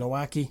and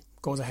Glowacki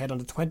goes ahead on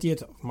the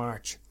 20th of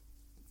March.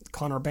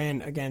 Conor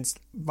Benn against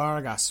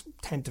Vargas,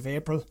 10th of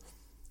April.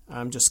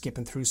 I'm just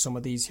skipping through some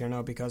of these here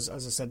now because,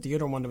 as I said, the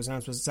other one that was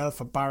announced was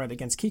Zelfa Barrett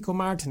against Kiko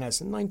Martinez.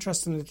 And an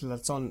interesting little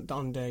that's on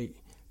the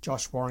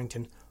Josh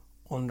Warrington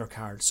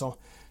undercard. So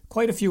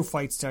quite a few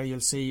fights there you'll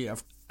see.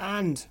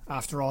 And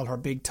after all her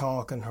big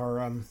talk and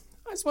her,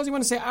 I suppose you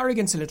want to say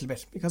arrogance a little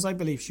bit, because I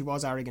believe she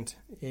was arrogant.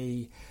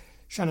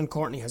 Shannon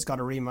Courtney has got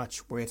a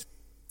rematch with,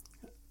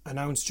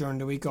 announced during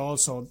the week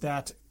also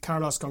that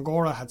Carlos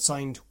Gongora had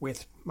signed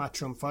with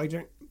Matchroom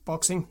Fighter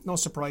Boxing. No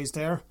surprise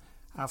there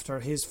after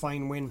his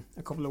fine win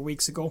a couple of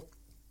weeks ago.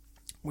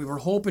 We were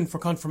hoping for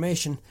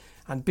confirmation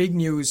and big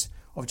news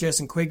of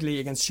Jason Quigley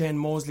against Shane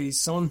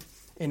Mosley's son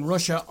in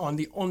Russia on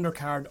the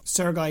undercard,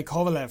 Sergei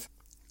Kovalev.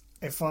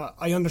 If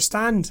I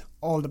understand,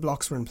 all the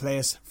blocks were in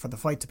place for the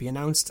fight to be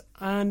announced,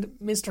 and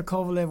Mr.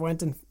 Kovalev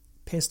went and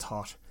pissed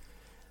hot.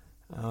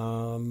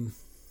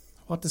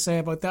 What to say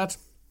about that?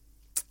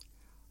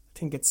 I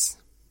think it's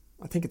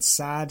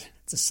sad.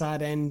 It's a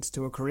sad end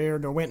to a career.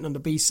 They're waiting on the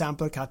B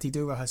sample. Kati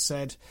Duva has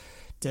said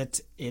that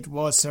it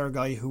was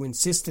Sergei who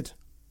insisted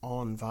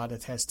on VADA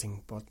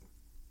testing, but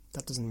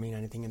that doesn't mean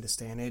anything in this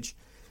day and age.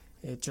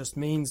 It just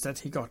means that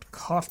he got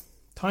caught.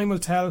 Time will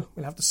tell.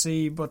 We'll have to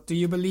see. But do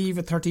you believe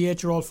a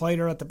 38-year-old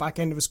fighter at the back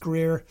end of his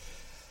career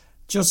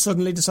just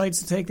suddenly decides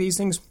to take these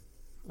things.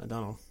 I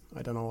don't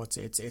know.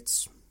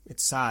 It's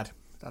sad.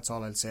 That's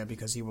all I'll say,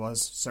 because he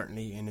was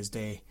certainly in his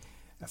day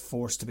a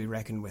force to be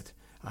reckoned with.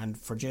 And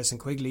for Jason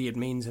Quigley, it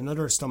means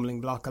another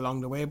stumbling block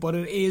along the way. But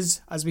it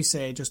is, as we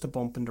say, just a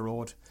bump in the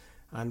road.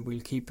 And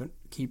we'll keep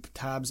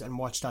tabs and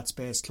watch that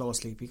space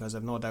closely, because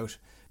I've no doubt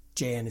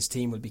Jay and his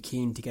team will be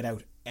keen to get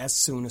out as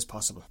soon as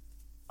possible.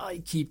 I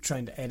keep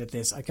trying to edit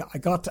this. I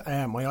got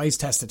my eyes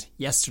tested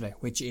yesterday,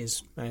 which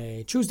is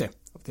Tuesday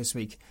of this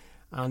week.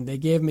 And they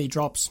gave me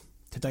drops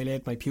to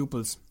dilate my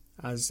pupils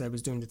as I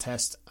was doing the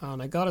test.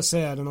 And I gotta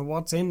say, I don't know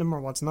what's in them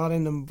or what's not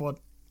in them, but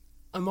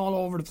I'm all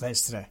over the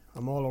place today.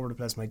 I'm all over the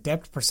place. My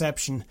depth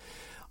perception,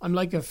 I'm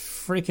like a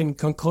freaking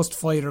concussed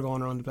fighter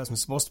going around the place. I'm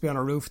supposed to be on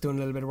a roof doing a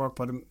little bit of work,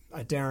 but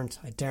I daren't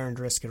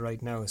risk it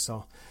right now.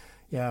 So,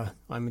 yeah,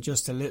 I'm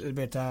just a little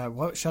bit,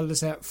 what shall I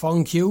say,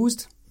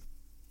 fun-cused?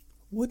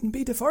 Wouldn't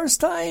be the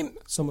first time,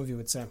 some of you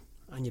would say.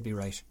 And you'd be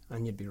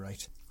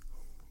right.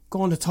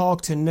 Going to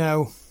talk to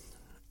now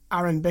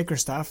Aaron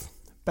Bickerstaff,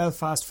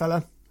 Belfast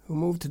fella who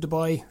moved to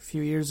Dubai a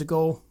few years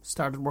ago,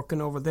 started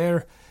working over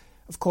there.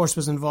 Of course,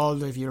 was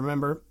involved, if you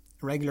remember,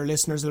 regular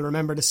listeners will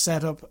remember, to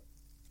set up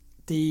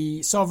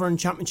the Sovereign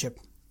Championship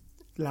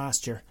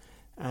last year.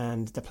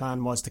 And the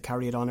plan was to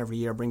carry it on every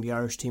year, bring the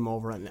Irish team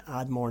over and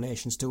add more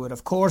nations to it.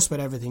 Of course, with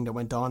everything that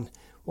went on,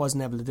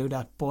 wasn't able to do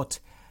that. But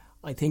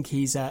I think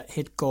he's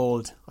hit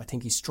gold. I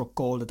think he struck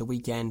gold at the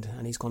weekend,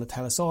 and he's going to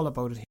tell us all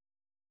about it.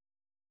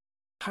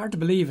 Hard to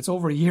believe it's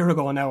over a year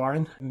ago now,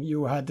 Aaron.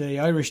 You had the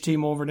Irish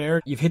team over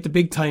there. You've hit the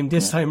big time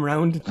this time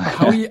round.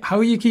 How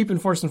are you keeping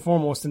first and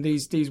foremost in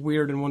these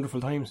weird and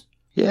wonderful times?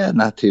 Yeah,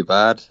 not too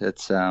bad.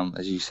 It's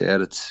as you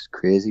said, it's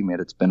crazy, mate.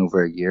 It's been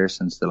over a year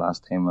since the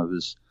last time I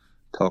was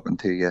talking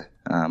to you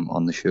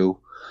on the show.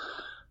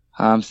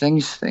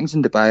 Things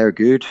in Dubai are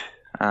good.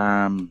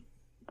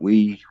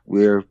 We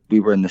were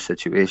in the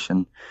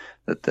situation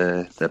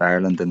that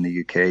Ireland and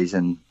the UK is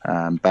in.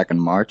 Back in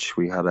March,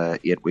 we had a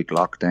 8-week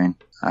lockdown,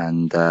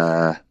 and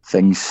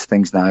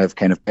things now have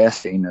kind of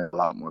seen a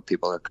lot more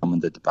people are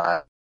coming to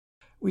Dubai.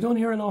 We don't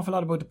hear an awful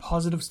lot about the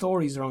positive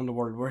stories around the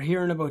world. We're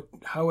hearing about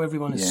how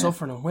everyone is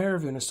suffering and where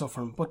everyone is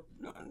suffering. But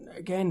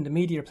again, the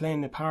media are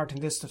playing a part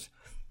in this that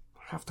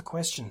I have to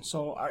question.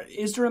 So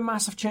is there a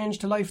massive change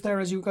to life there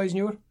as you guys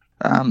knew it?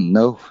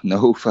 No.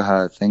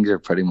 Things are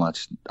pretty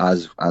much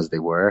as they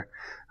were.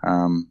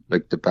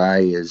 Like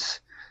Dubai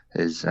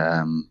is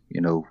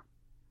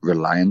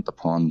reliant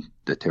upon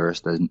the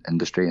tourist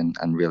industry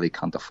and really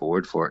can't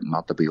afford for it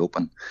not to be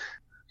open.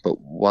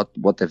 But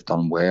what they've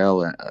done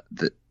well,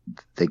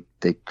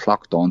 they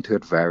clocked onto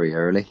it very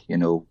early.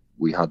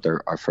 We had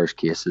our first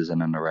cases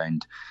in and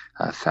around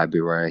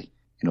February.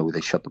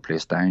 They shut the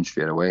place down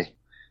straight away.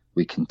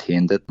 We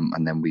contained it,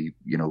 and then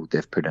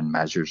they've put in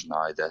measures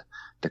now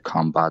to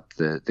combat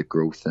the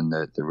growth and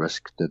the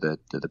risk to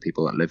the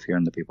people that live here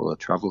and the people that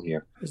travel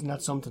here. Isn't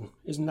that something?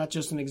 Isn't that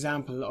just an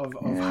example of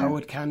how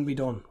it can be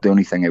done? The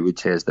only thing I would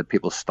say is that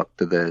people stuck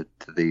to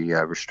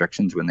the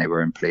restrictions when they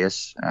were in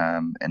place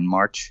in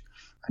March,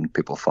 and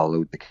people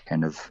followed the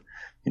kind of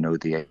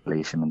the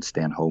isolation and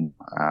staying home.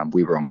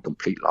 We were on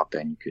complete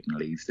lockdown. You couldn't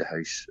leave the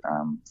house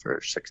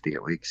for 6 to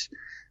 8 weeks.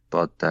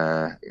 But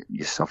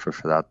you suffer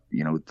for that,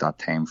 that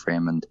time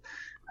frame, and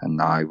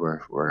now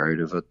we're out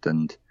of it.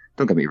 And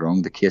don't get me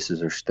wrong, the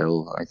cases are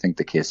still, I think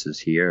the cases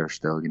here are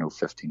still,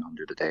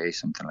 1,500 a day,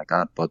 something like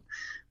that. But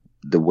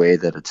the way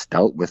that it's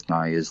dealt with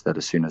now is that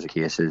as soon as a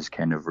case is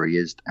kind of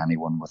raised,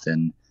 anyone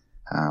within,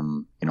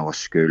 a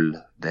school,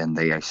 then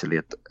they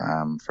isolate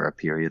for a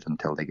period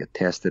until they get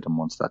tested. And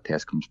once that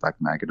test comes back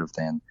negative,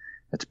 then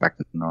it's back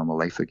to normal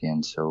life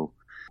again. So,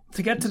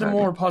 to get to the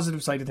more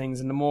positive side of things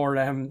and the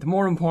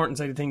more important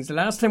side of things, the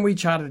last time we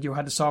chatted, you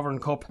had the Sovereign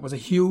Cup. It was a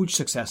huge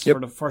success for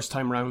the first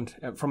time round.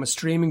 From a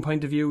streaming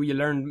point of view, you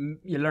learned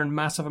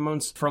massive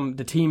amounts from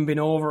the team being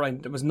over,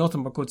 and there was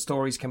nothing but good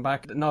stories came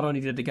back. Not only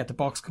did they get the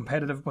box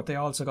competitive, but they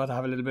also got to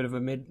have a little bit of a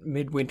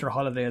midwinter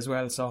holiday as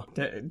well. So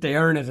they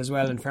earn it as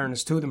well, in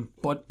fairness to them.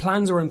 But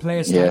plans were in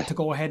place to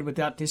go ahead with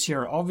that this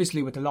year.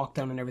 Obviously, with the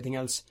lockdown and everything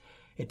else,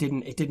 it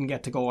didn't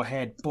get to go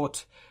ahead,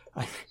 but.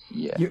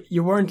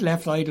 You weren't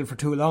left idle for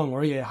too long,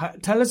 were you?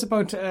 Tell us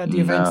about the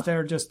events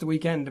there just the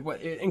weekend.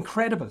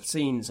 Incredible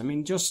scenes. I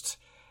mean, just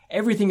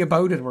everything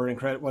about it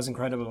was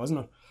incredible, wasn't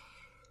it?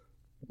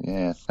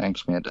 Yeah,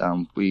 thanks, mate.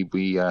 We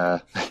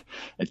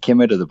it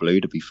came out of the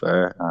blue, to be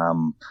fair.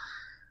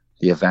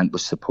 The event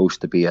was supposed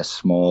to be a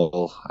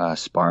small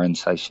sparring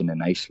session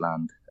in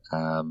Iceland,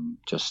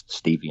 just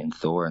Stevie and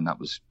Thor, and that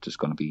was just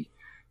going to be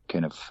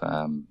kind of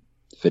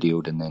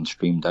videoed and then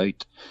streamed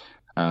out.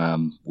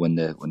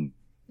 When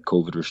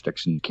COVID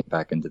restriction came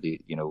back into the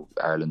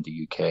Ireland,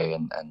 the UK,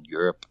 and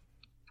Europe,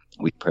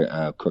 we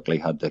quickly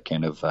had to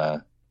kind of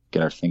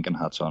get our thinking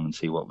hats on and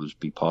see what was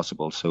be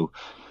possible. So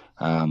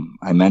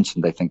I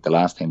mentioned, I think the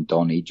last time,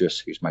 Don Idris,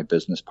 who's my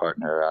business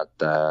partner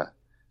at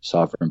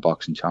Sovereign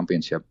Boxing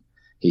Championship,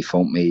 he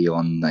phoned me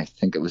on, I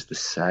think it was the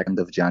 2nd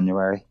of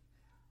January,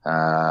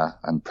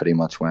 and pretty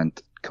much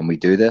went, "Can we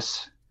do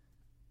this?"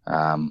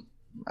 And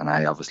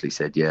I obviously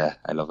said, "Yeah,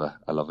 I love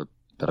a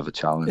bit of a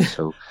challenge."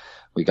 So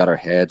we got our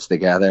heads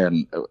together,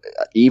 and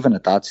even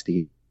at that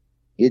stage,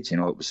 you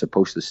know, it was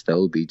supposed to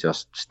still be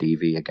just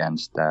Stevie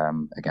against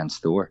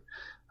Thor,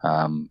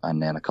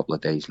 and then a couple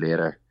of days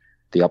later,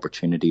 the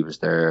opportunity was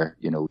there,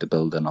 you know, to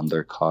build an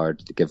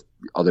undercard, to give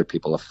other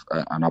people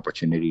an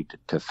opportunity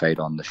to fight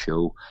on the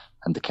show,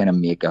 and to kind of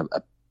make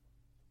a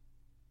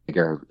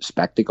bigger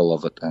spectacle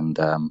of it. And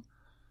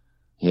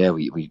yeah,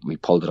 we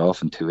pulled it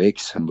off in 2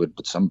 weeks, and with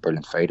some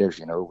brilliant fighters,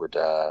 you know,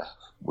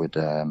 with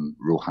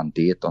Rohan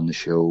Date on the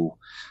show,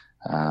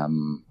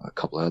 a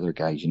couple of other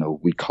guys, you know,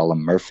 Colin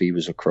Murphy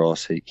was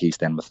across. He's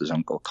then with his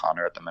uncle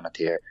Connor at the minute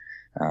here.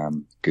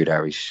 Good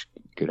Irish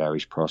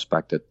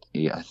prospect.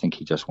 I think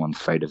he just won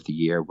Fight of the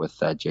Year with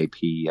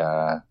JP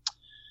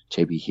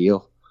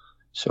Heel.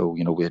 So,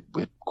 you know, we had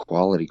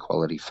quality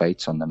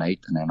fights on the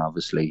night, and then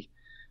obviously,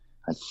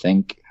 I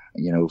think,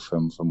 you know,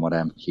 from what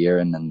I'm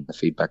hearing and the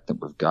feedback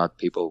that we've got,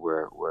 people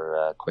were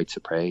quite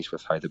surprised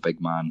with how the big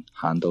man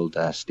handled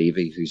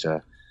Stevie, who's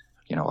a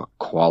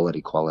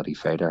quality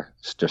fighter.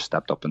 Just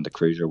stepped up in the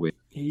cruiserweight.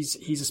 He's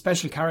a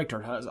special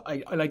character.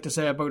 I like to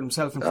say about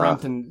himself and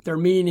Frampton. Their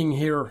meaning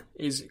here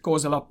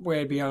goes a lot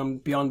way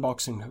beyond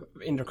boxing,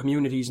 in their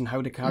communities and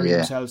how they carry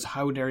themselves,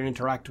 how they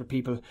interact with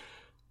people.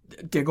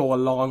 They go a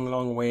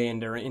long way in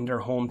their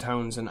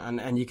hometowns,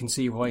 and you can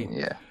see why.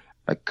 Yeah.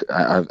 Like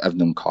I've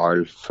known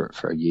Carl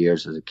for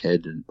years as a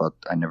kid, but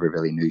I never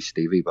really knew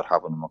Stevie. But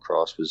having him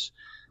across was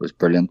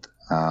brilliant.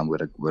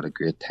 With a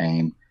great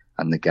time,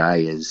 and the guy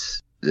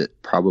is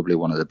probably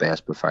one of the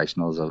best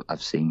professionals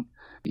I've seen.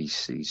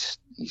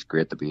 He's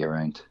great to be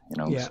around, you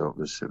know. Yeah. So it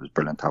was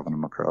brilliant having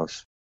him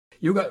across.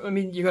 You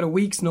got a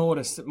week's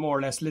notice, more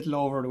or less, little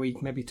over a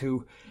week, maybe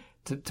two,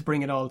 to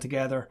bring it all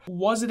together.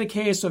 Was it a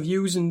case of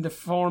using the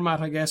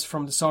format, I guess,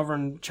 from the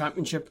Sovereign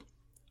Championship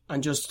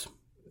and just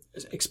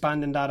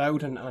expanding that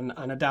out and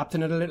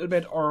adapting it a little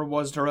bit, or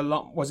was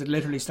it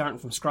literally starting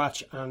from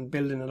scratch and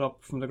building it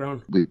up from the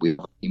ground? We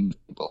have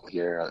people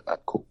here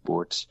at Coke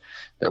Sports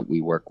that we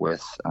work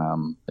with.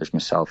 There's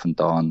myself and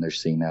Don,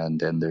 there's Cena,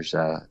 and then there's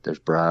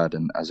Brad,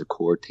 and as a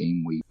core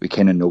team we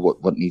kind of know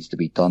what needs to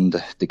be done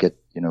to get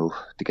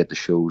the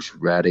shows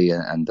ready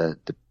and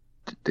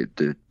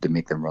to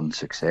make them run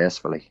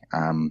successfully.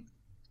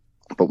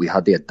 But we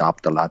had to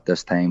adapt a lot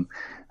this time.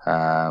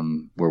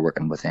 We're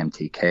working with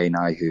MTK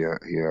now, who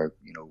are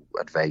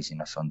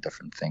advising us on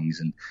different things,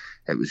 and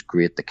it was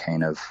great to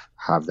kind of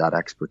have that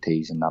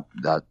expertise and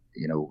that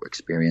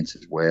experience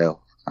as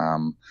well.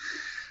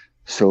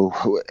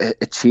 So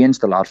it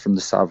changed a lot from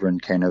the Sovereign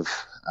kind of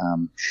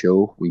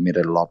show. We made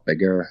it a lot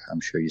bigger.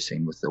 I'm sure you've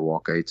seen with the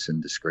walkouts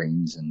and the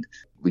screens, and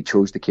we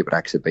chose to keep it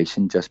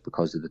exhibition just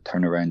because of the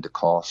turnaround, the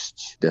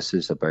costs. This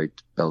is about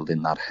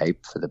building that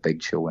hype for the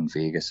big show in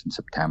Vegas in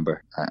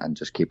September and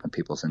just keeping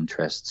people's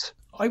interests.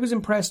 I was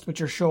impressed with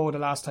your show the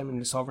last time in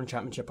the Sovereign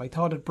Championship. I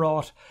thought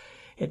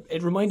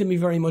it reminded me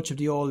very much of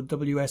the old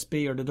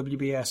WSB or the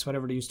WBS,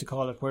 whatever they used to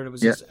call it, where it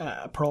was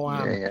a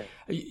pro-am. Yeah.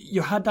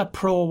 You had that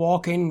pro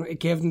walk-in,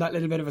 it gave them that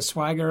little bit of a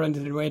swagger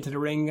into the way to the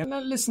ring. And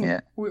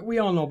listen, we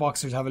all know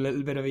boxers have a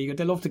little bit of ego.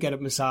 They love to get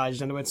it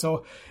massaged anyway.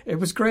 So it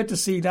was great to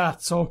see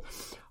that. So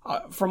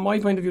from my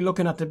point of view,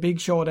 looking at the big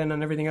show then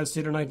and everything else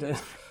the other night,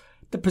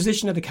 the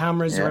position of the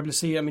cameras, you're able to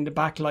see, I mean, the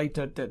backlight,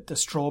 the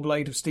strobe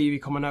light of Stevie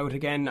coming out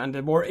again, and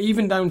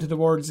even down to the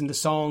words in the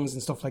songs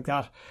and stuff like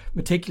that.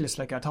 Meticulous,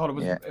 like I thought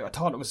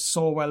it was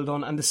so well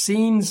done. And the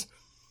scenes,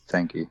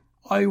 thank you.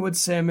 I would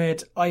say,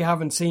 mate, I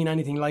haven't seen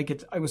anything like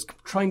it. I was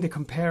trying to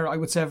compare. I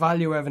would say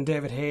Valuev and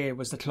David Hay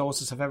was the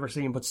closest I've ever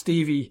seen, but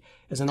Stevie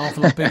is an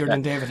awful lot bigger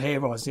than David Hay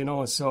was, you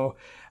know. So,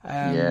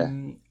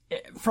 from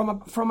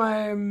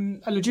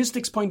a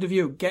logistics point of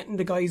view, getting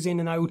the guys in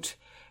and out,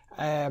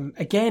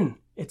 again,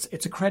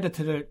 it's a credit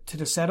to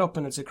the setup,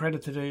 and it's a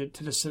credit to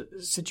the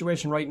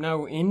situation right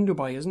now in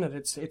Dubai, isn't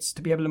it? It's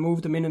to be able to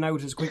move them in and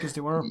out as quick as they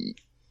were.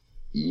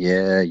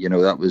 Yeah,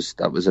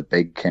 that was a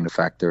big kind of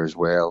factor as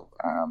well.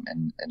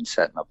 In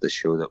setting up this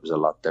show, that was a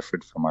lot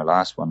different from our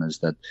last one, is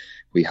that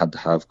we had to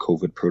have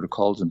COVID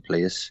protocols in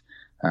place.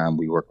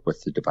 We worked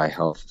with the Dubai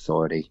Health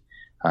Authority.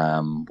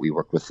 We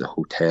worked with the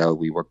hotel.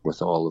 We worked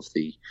with all of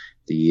the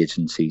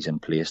agencies in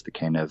place to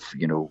kind of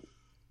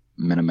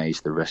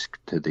minimize the risk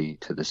to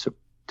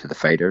the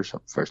fighters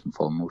first and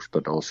foremost,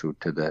 but also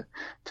to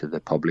the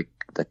public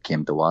that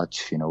came to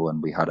watch.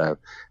 And we had a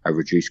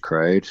reduced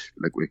crowd.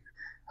 Like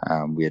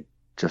we had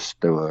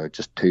just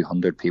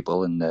 200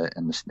 people in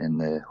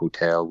the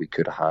hotel. We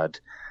could have had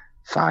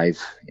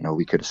 5.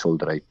 We could have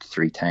sold it out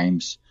 3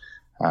 times,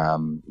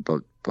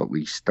 but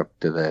we stuck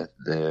to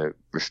the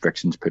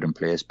restrictions put in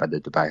place by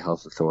the Dubai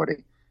Health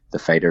Authority. The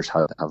fighters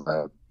had to have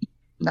a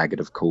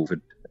negative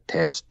COVID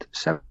test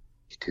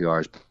 72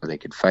 hours before they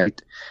could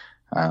fight.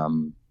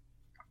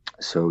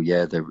 So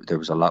yeah, there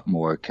was a lot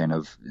more kind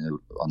of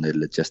on the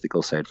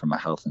logistical side from a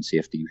health and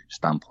safety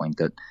standpoint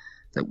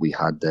that we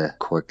had to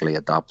quickly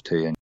adapt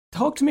to. And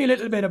talk to me a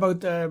little bit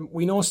about,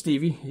 we know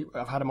Stevie,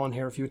 I've had him on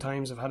here a few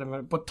times,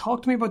 but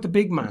talk to me about the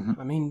big man.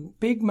 Mm-hmm. I mean,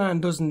 big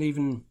man doesn't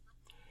even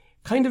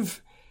kind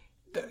of,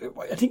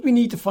 I think we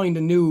need to find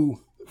a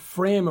new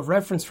frame of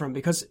reference for him,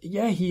 because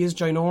he is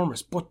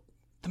ginormous, but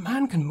the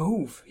man can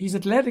move. He's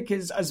athletic,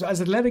 as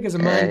athletic as a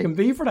man can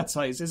be for that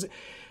size. Is it?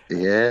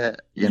 Yeah,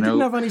 you didn't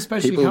have any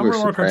special camera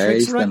work or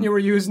tricks around you were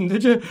using,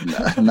 did you?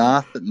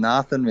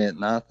 Nothing, mate.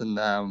 Nothing.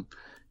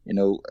 You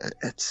know,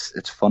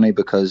 it's funny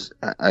because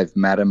I've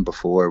met him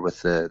before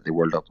with the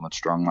World Ultimate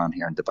Strongman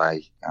here in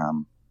Dubai,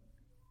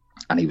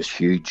 and he was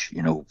huge.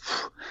 You know,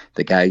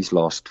 the guy's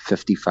lost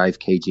 55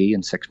 kg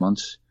in 6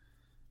 months.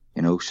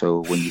 You know,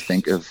 so when you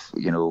think of,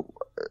 you know,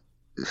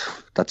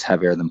 that's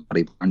heavier than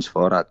Paddy Barnes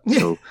fought at.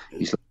 So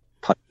he's like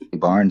Paddy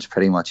Barnes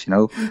pretty much, you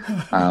know.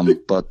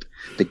 But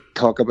to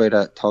talk about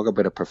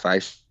a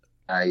professional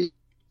guy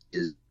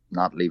is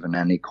not leaving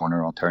any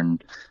corner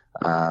unturned,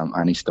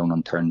 any stone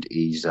unturned.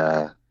 He's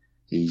a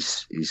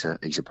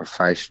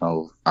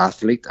professional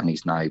athlete, and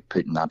he's now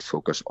putting that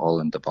focus all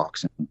into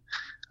boxing.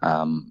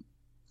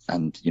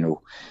 And you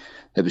know,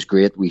 it was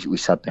great. We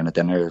sat down at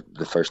dinner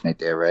the first night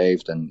they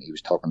arrived, and he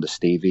was talking to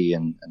Stevie,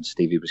 and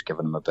Stevie was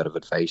giving him a bit of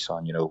advice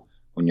on, you know,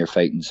 when you're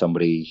fighting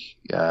somebody,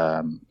 you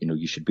know,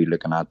 you should be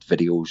looking at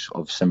videos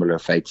of similar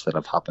fights that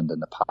have happened in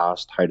the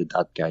past. How did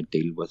that guy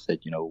deal with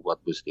it? You know, what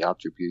was the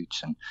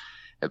attributes? And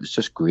it was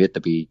just great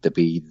to be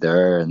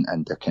there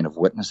and to kind of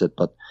witness it.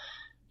 But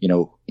you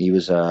know, he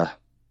was a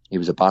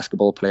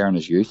basketball player in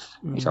his youth.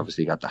 He's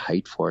obviously got the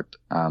height for it.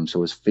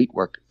 So his feet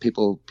work.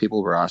 People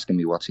were asking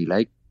me, what's he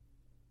like?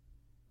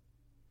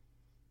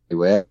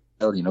 Well,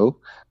 you know,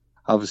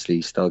 obviously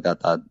he's still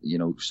got that, you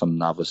know, some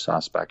novice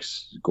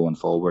aspects going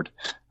forward.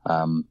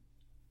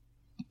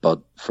 But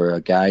for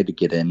a guy to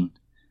get in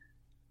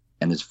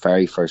his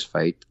very first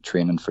fight,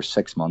 training for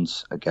 6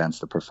 months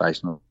against a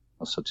professional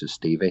such as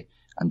Stevie,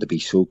 and to be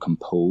so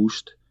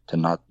composed, to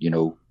not, you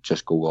know,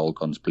 just go all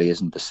guns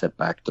blazing, to sit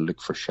back, to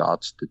look for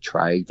shots, to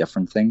try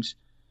different things.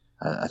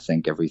 I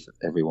think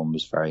everyone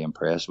was very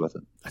impressed with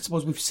it. I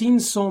suppose we've seen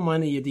so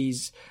many of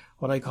these,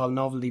 what I call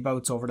novelty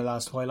bouts over the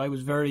last while. I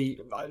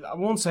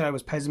won't say I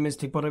was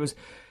pessimistic, but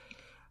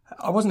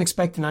I wasn't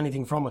expecting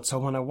anything from it. So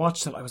when I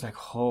watched it, I was like,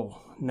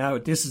 oh, now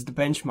this is the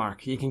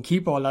benchmark. You can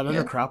keep all that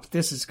other crap.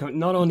 This is,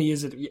 not only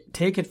is it,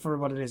 take it for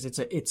what it is,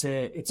 it's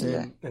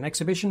an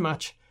exhibition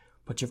match,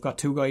 but you've got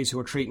two guys who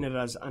are treating it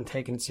as and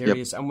taking it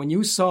serious. And when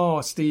you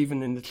saw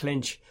Stephen in the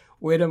clinch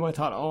with him, I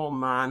thought, oh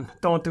man,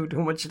 don't do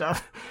too much of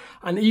that.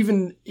 And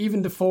even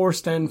the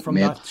force then from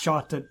that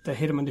shot that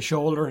hit him in the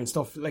shoulder and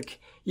stuff, like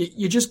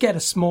you just get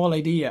a small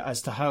idea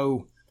as to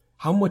how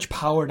much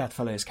power that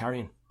fella is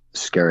carrying.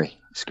 Scary.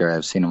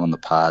 I've seen him on the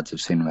pads.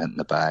 I've seen him out in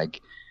the bag.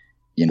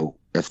 You know,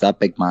 if that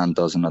big man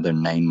does another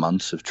 9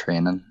 months of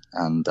training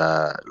and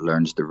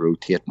learns to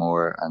rotate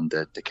more and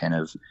to kind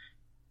of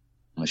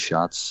the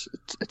shots,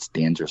 it's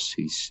dangerous.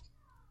 He's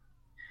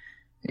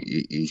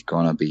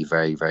going to be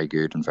very, very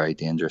good and very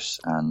dangerous.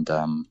 And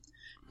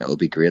it'll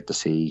be great to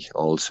see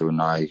also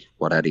now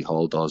what Eddie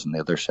Hall does on the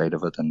other side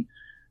of it. And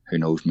who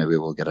knows, maybe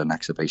we'll get an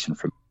exhibition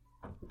from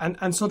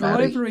And so the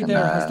rivalry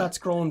there, has that's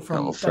grown from...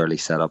 It'll fairly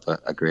set up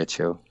a great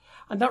show.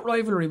 And that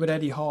rivalry with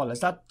Eddie Hall, has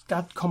that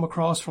come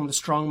across from the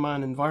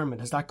strongman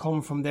environment? Has that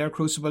come from their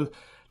crucible?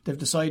 They've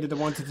decided they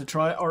wanted to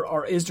try,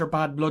 or is there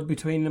bad blood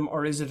between them,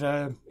 or is it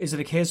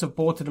a case of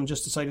both of them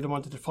just decided they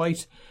wanted to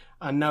fight,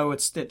 and now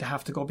they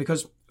have to go?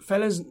 Because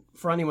fellas,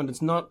 for anyone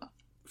that's not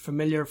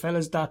familiar,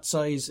 fellas that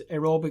size,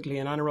 aerobically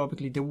and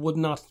anaerobically, they would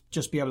not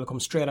just be able to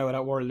come straight out of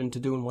that world into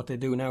doing what they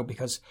do now,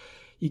 because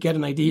you get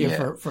an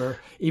idea for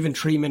even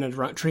 3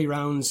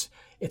 rounds.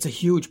 It's a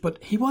huge, but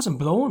he wasn't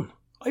blown.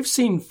 I've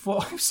seen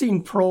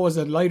pros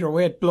at lighter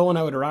weight blown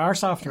out their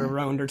arse after a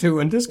round or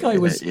two, and this guy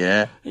was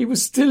he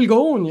was still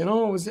going. You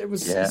know, it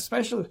was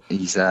special.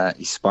 He's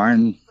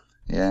sparring,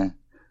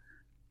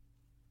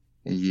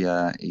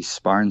 he's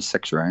sparring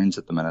 6 rounds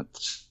at the minute,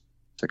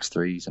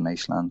 6-3s in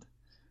Iceland.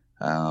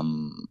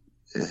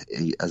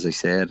 As I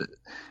said,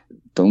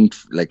 don't,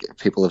 like,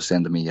 people have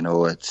said to me, you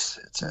know, it's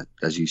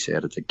as you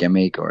said, it's a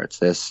gimmick or it's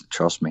this.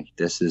 Trust me,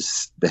 this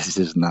is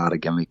not a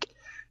gimmick.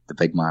 The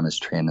big man is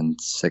training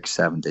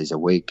 6-7 days a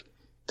week,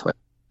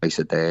 twice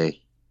a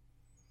day.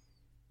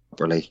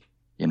 Really,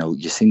 you know,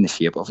 you've seen the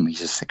shape of him.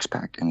 He's a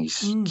 6-pack, and he's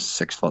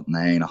 6'9",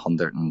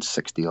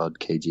 160 odd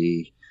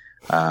kg.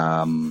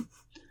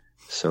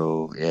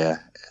 So yeah,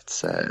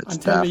 it's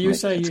definitely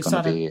it's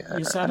going to be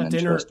an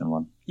interesting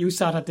one. You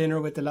sat at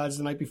dinner with the lads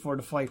the night before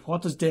the fight.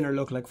 What does dinner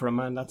look like for a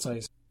man that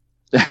size?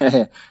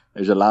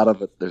 There's a lot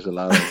of it.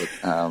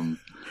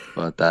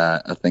 But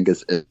I think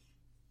it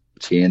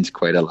changed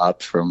quite a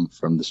lot from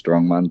the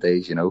strongman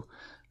days, you know.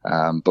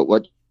 But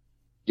what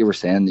you were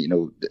saying, you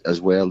know,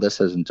 as well, this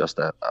isn't just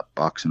a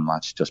boxing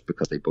match just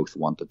because they both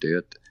want to do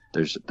it.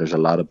 There's a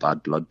lot of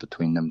bad blood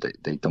between them.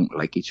 They don't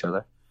like each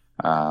other.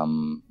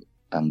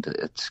 And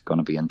it's going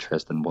to be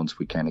interesting once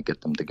we kind of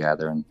get them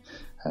together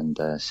and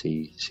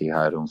see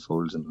how it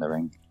unfolds in the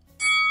ring.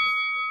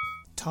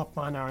 Top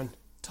man, Aaron.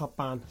 Top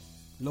man.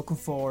 Looking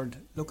forward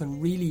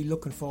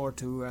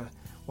to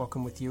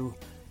working with you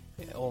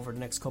over the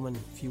next coming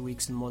few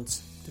weeks and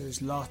months.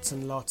 There's lots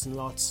and lots and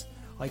lots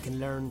I can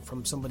learn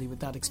from somebody with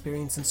that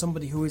experience and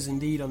somebody who is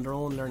indeed on their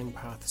own learning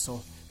path.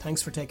 So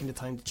thanks for taking the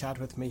time to chat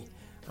with me,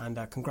 and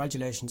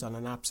congratulations on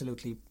an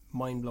absolutely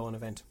mind-blowing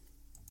event.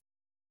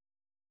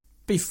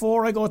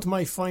 before I go to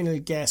my final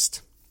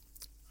guest,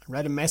 I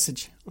read a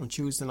message on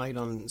Tuesday night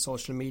on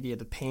social media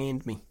that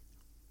pained me,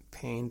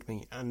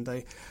 and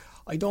I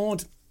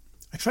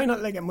try not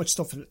to let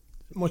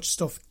much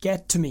stuff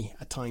get to me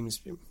at times,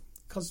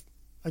 because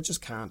I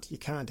just can't. You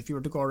can't. If you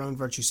were to go around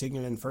virtue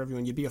signalling for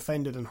everyone, you'd be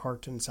offended and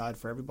hurt and sad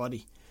for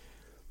everybody.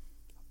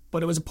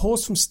 But it was a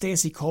post from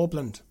Stacey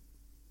Copeland,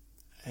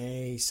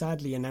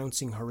 sadly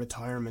announcing her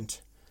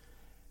retirement.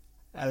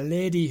 A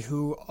lady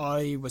who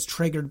I was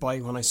triggered by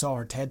when I saw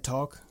her TED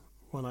Talk,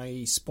 when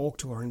I spoke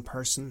to her in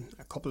person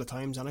a couple of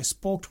times, and I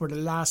spoke to her the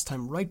last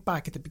time, right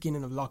back at the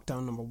beginning of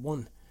lockdown number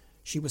 1.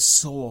 She was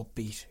so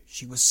upbeat.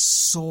 She was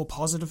so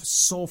positive,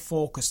 so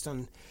focused,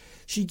 and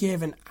she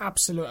gave an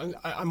absolute...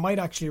 I might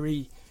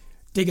actually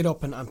dig it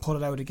up and put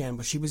it out again,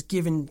 but she was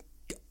given,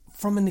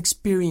 from an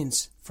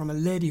experience, from a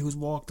lady who's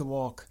walked the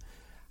walk,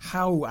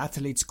 how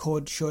athletes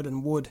could, should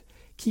and would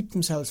keep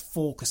themselves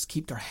focused,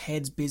 keep their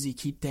heads busy,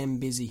 keep them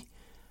busy,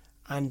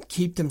 and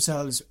keep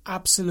themselves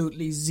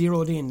absolutely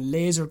zeroed in,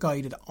 laser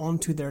guided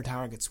onto their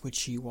targets, which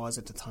she was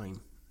at the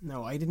time.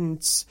 Now, I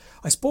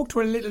spoke to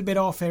her a little bit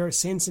off air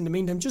since, in the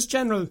meantime, just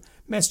general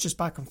messages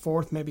back and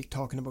forth, maybe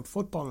talking about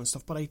football and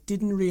stuff, but I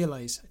didn't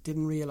realise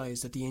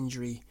that the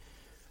injury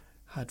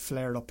had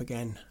flared up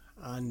again.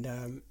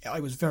 And I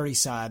was very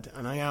sad,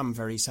 and I am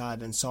very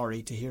sad and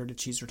sorry to hear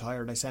that she's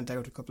retired. I sent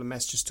out a couple of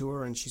messages to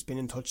her, and she's been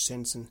in touch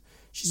since, and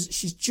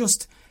she's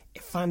just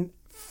a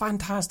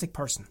fantastic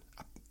person.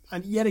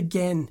 And yet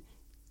again,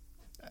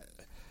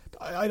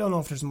 I don't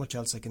know if there's much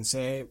else I can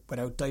say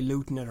without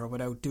diluting it or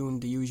without doing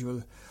the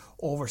usual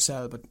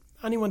oversell, but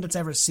anyone that's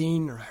ever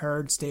seen or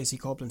heard Stacey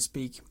Copeland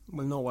speak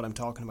will know what I'm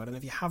talking about. And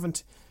if you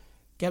haven't,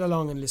 get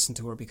along and listen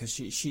to her, because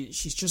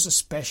she's just a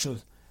special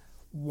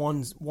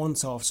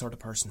once-off sort of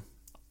person.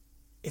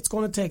 It's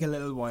going to take a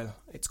little while.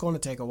 It's going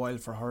to take a while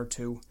for her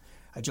to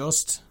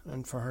adjust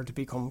and for her to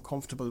become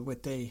comfortable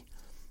with the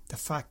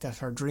fact that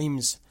her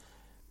dreams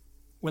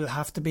will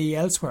have to be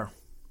elsewhere.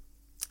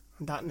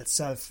 And that in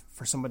itself,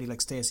 for somebody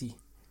like Stacey,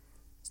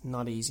 is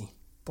not easy.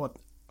 But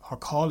her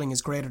calling is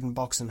greater than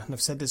boxing. And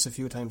I've said this a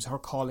few times. Her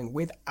calling,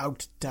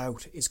 without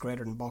doubt, is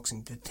greater than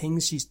boxing. The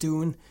things she's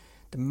doing,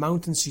 the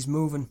mountains she's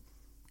moving,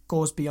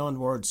 goes beyond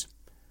words.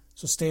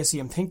 So Stacey,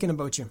 I'm thinking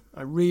about you.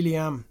 I really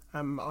am.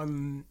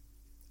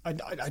 I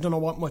don't know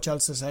what much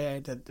else to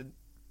say.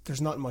 There's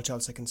not much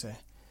else I can say.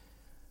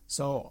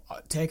 So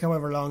take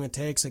however long it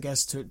takes, I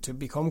guess, to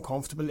become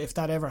comfortable, if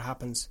that ever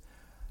happens.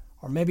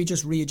 Or maybe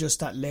just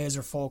readjust that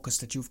laser focus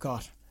that you've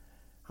got.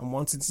 And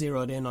once it's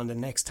zeroed in on the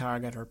next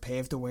target or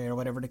paved the way or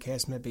whatever the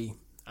case may be.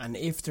 And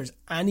if there's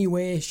any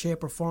way,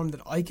 shape or form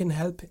that I can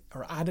help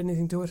or add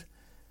anything to it,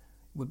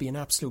 would be an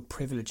absolute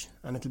privilege.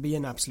 And it'll be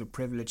an absolute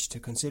privilege to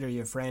consider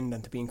you a friend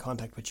and to be in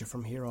contact with you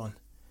from here on.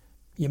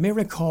 You may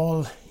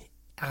recall,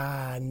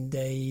 and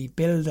the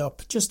build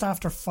up just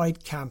after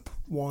Fight Camp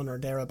 1 or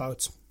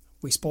thereabouts,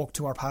 we spoke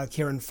to our pal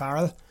Kieran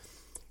Farrell.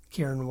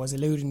 Kieran was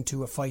alluding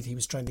to a fight he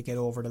was trying to get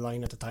over the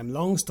line at the time.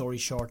 Long story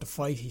short, the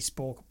fight he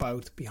spoke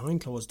about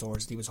behind closed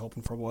doors that he was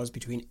hoping for was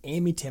between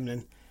Amy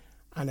Timlin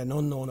and an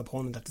unknown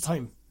opponent at the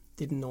time.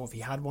 Didn't know if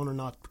he had one or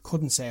not,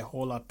 couldn't say a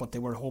whole lot, but they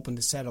were hoping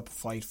to set up a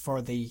fight for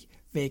the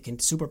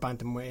vacant super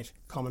bantamweight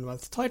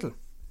Commonwealth title.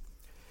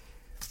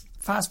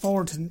 Fast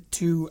forward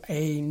to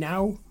a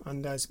now,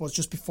 and I suppose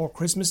just before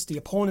Christmas, the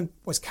opponent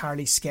was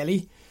Carly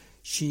Skelly.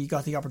 She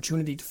got the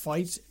opportunity to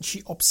fight.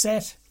 She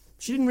upset.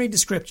 She didn't read the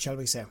script, shall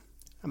we say.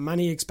 And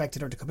many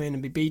expected her to come in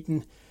and be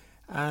beaten,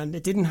 and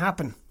it didn't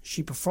happen.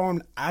 She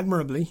performed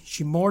admirably.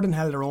 She more than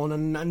held her own,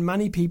 and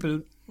many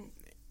people,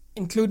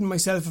 including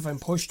myself if I'm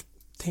pushed,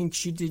 think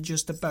she did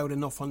just about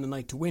enough on the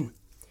night to win.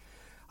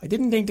 I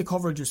didn't think the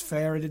coverage was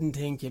fair. I didn't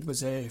think it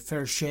was a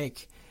fair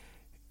shake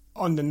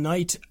on the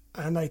night,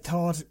 and I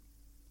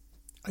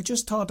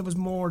just thought there was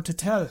more to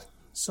tell.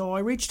 So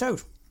I reached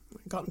out,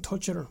 I got in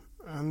touch with her,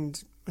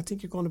 and I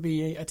think you're going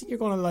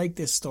to like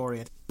this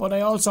story. But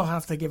I also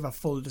have to give a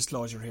full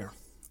disclosure here.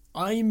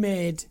 I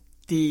made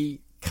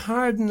the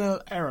cardinal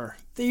error,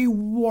 the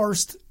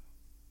worst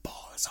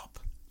balls up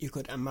you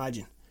could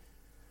imagine.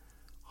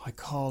 I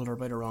called her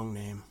by the wrong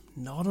name.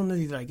 Not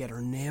only did I get her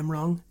name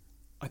wrong,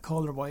 I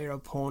called her by her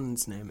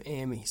opponent's name,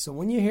 Amy. So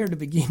when you hear the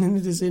beginning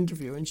of this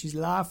interview and she's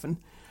laughing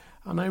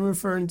and I'm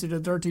referring to the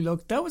dirty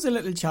look, that was a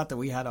little chat that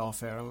we had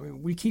off air. I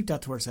mean, we keep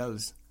that to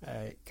ourselves,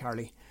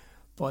 Carly.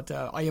 But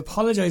I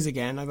apologise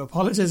again. I've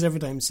apologised every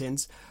time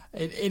since.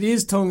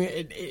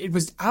 It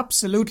was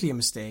absolutely a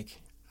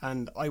mistake,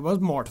 and I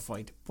was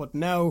mortified. But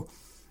now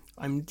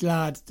I'm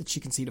glad that she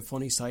can see the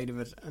funny side of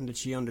it and that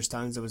she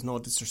understands there was no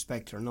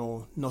disrespect or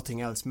nothing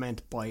else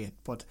meant by it.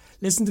 But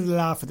listen to the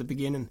laugh at the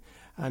beginning,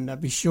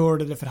 and be sure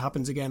that if it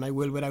happens again, I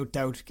will without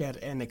doubt get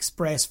an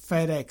express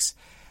FedEx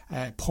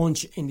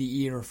punch in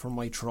the ear for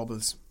my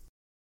troubles.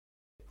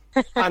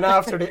 And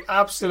after the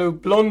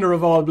absolute blunder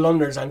of all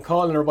blunders and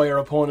calling her by her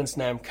opponent's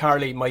name,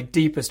 Carly, my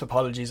deepest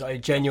apologies. I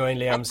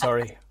genuinely am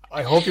sorry.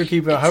 I hope you're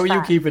keeping... How are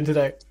you keeping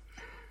today?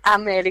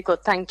 I'm really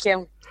good, thank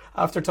you.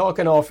 after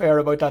talking off air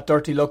about that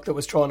dirty look that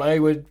was thrown, I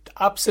would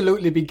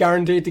absolutely be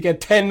guaranteed to get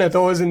 10 of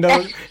those in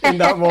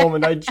that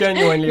moment. I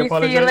genuinely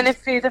apologise. You're feeling it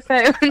through the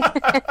phone.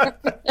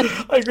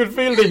 I could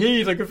feel the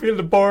heat, I could feel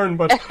the burn,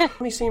 but it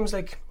only seems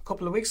like a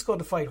couple of weeks ago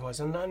the fight was,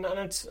 and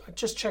it's, I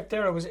just checked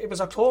there, it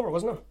was October,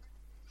 wasn't it?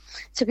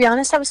 To be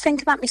honest, I was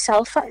thinking that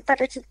myself,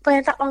 that it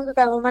weren't that long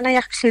ago when I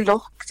actually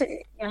looked.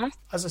 Yeah.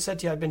 As I said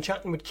to you, I'd been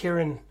chatting with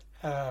Kieran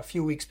a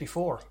few weeks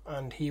before,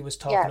 and he was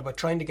talking about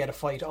trying to get a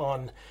fight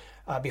on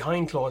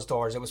behind closed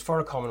doors. It was for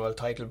a Commonwealth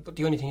title, but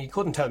the only thing he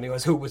couldn't tell me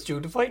was who was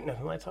due to fight in it.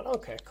 And I thought,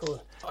 okay,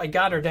 cool. I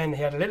gathered then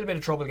he had a little bit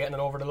of trouble getting it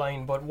over the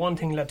line, but one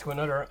thing led to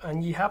another,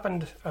 and he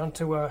happened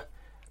onto a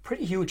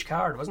pretty huge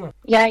card, wasn't it?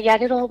 Yeah,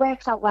 it all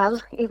worked out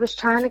well. He was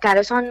trying to get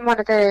us on one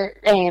of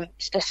the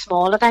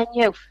smaller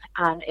venue,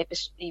 and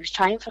he was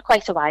trying for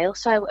quite a while.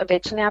 So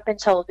originally I'd been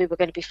told we were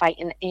going to be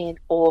fighting in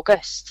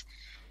August,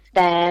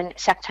 then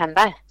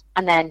September,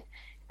 and then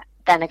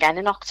again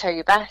in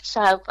October.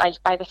 So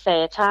like by the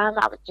third time,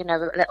 I was,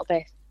 a little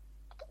bit,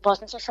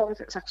 wasn't so sure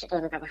if it was actually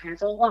going to go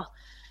ahead or what.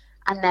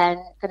 And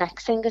then the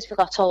next thing is we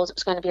got told it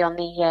was going to be on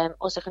the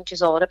Usyk and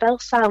Chisora bill.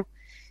 So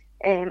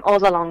all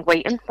the long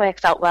waiting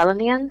worked out well in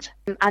the end.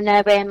 And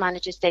their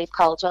manager's Dave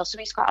Caldwell, so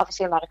he's got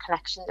obviously a lot of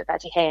connections with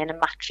Eddie Hearn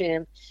and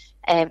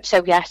Matchroom.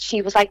 So yeah,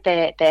 she was like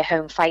their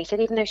home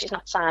fighter, even though she's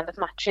not signed with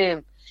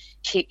Matchroom.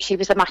 She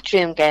was the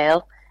Matchroom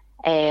girl.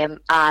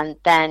 And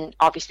then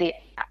obviously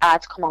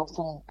I'd come out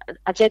and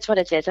I did what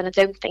I did, and I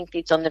don't think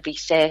they'd done the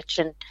research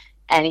and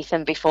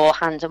anything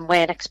beforehand and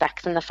weren't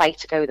expecting the fight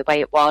to go the way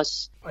it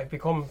was. I've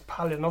become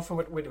pal enough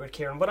with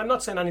Kieran, but I'm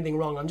not saying anything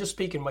wrong. I'm just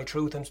speaking my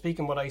truth. I'm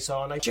speaking what I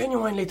saw, and I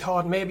genuinely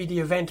thought maybe the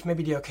event,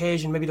 maybe the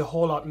occasion, maybe the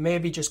whole lot,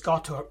 maybe just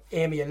got to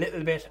Amy a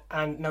little bit.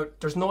 And now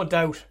there's no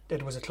doubt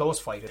that it was a close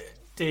fight.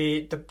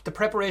 The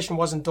preparation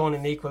wasn't done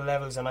in equal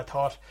levels, and I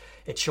thought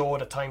it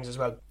showed at times as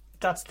well.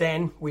 That's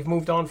then. We've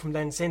moved on from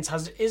then since.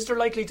 Is there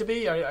likely to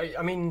be?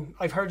 I mean,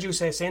 I've heard you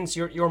say since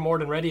you're more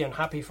than ready and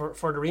happy for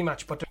the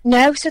rematch. But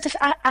no, so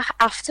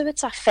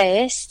afterwards, at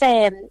first,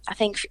 I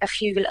think a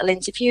few little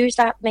interviews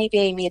that maybe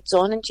Amy had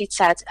done, and she'd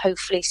said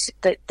hopefully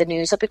the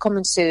news will be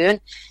coming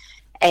soon.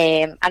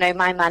 I know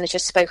my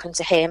manager's spoken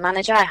to her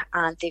manager,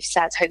 and they've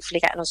said hopefully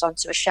getting us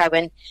onto a show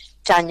in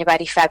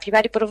January,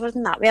 February. But other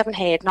than that, we haven't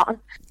heard nothing.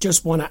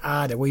 Just want to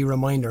add a wee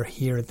reminder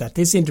here that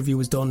this interview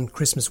was done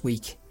Christmas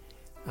week.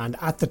 And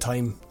at the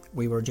time,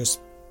 we were just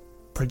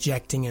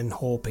projecting and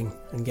hoping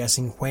and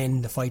guessing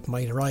when the fight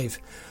might arrive.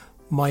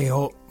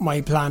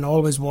 My plan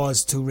always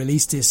was to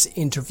release this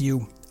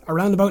interview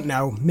around about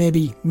now,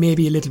 maybe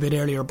a little bit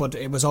earlier, but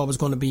it was always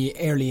going to be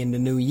early in the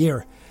new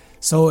year.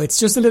 So it's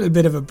just a little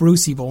bit of a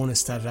Brucey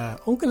bonus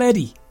that Uncle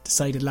Eddie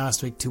decided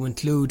last week to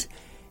include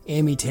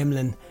Amy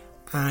Timlin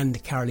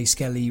and Carly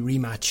Skelly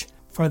rematch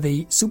for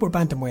the Super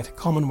Bantamweight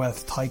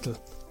Commonwealth title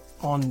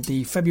on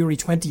the February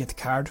 20th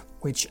card,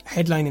 which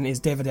headlining is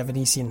David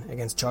Evanesian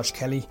against Josh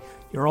Kelly.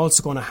 You're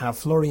also going to have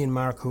Florian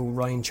Marcoux,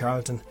 Ryan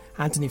Charlton,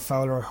 Anthony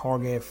Fowler,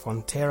 Jorge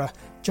Fonterra,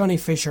 Johnny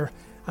Fisher,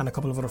 and a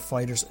couple of other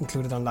fighters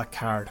included on that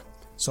card.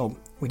 So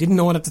we didn't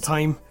know it at the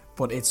time,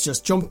 but it's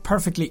just jumped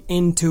perfectly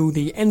into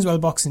the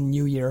Enswell Boxing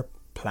New Year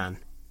plan.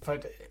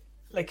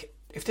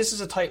 If this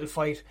is a title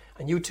fight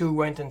and you two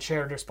went and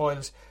shared their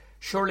spoils,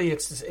 surely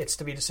it's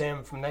to be the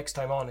same from next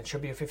time on. It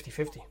should be a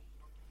 50-50.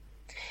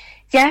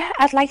 Yeah,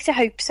 I'd like to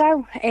hope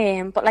so.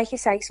 But like you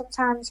say,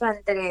 sometimes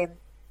when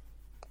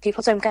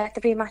people don't get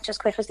the rematch as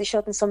quick as they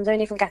should, and some don't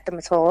even get them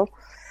at all.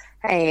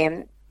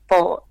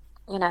 But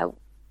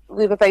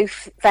we were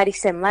both very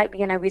similar.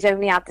 We'd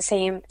only had the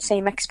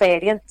same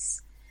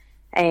experience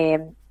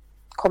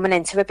coming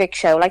into a big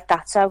show like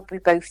that, so we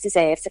both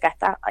deserve to get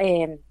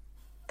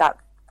that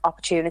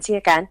opportunity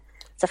again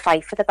to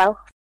fight for the belt.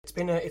 It's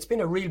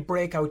been a real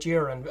breakout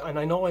year, and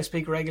I know I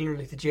speak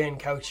regularly to Jane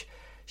Couch.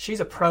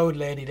 She's a proud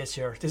lady this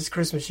year. This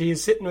Christmas, she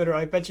is sitting with her.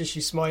 I bet you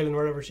she's smiling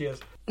wherever she is.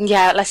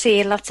 Yeah, let's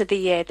see lots of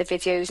the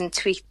videos and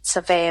tweets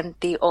of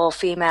the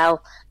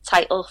all-female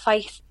title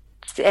fight.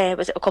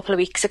 Was it a couple of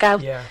weeks ago?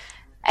 Yeah.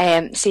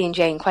 Seeing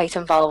Jane quite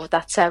involved with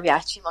that. So yeah,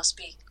 she must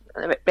be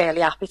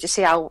really happy to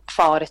see how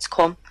far it's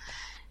come.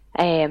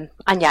 And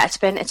yeah, it's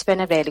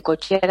been a really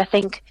good year. I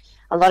think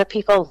a lot of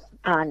people,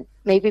 and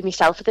maybe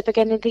myself at the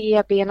beginning of the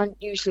year, being on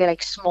usually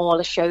like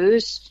smaller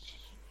shows,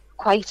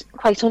 quite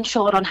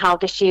unsure on how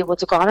this year would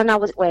have gone and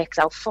how it works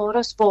out for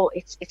us, but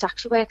it's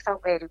actually worked out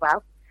really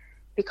well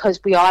because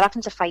we are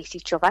having to fight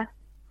each other.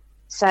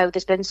 So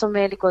there's been some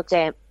really good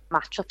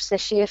matchups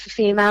this year for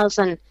females,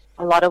 and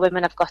a lot of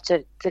women have got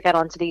to get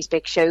onto these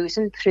big shows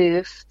and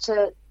prove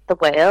to the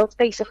world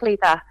basically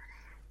that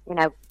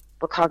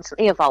we're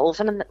constantly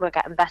evolving and that we're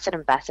getting better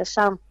and better.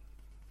 So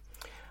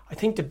I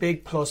think the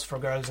big plus for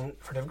girls and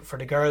for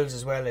the girls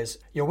as well is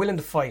you're willing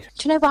to fight.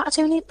 Do you know what?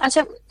 I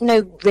don't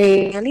know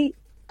really,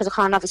 because I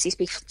can't obviously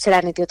speak to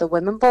any of the other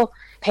women, but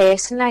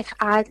personally,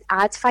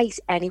 I'd fight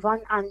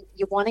anyone, and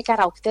you want to get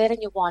out there and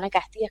you want to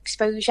get the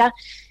exposure.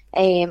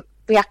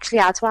 we actually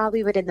had, while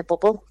we were in the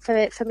bubble for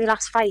my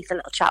last fight, a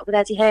little chat with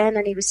Eddie Hearn,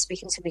 and he was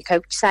speaking to my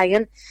coach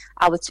saying,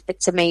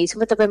 it's amazing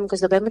with the women,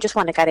 because the women just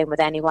want to get in with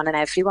anyone and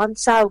everyone,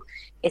 so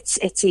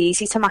it's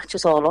easy to match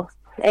us all up.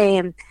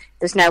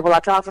 There's no, well,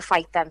 I'd rather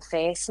fight them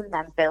first and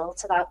then build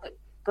to that,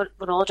 but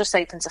we're all just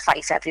open to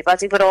fight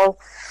everybody. We're all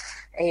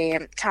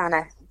trying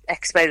to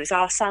expose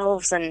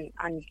ourselves and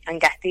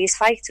get these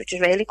fights, which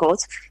is really good,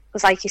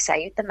 because like you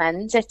say, with the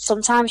men's, it's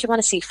sometimes you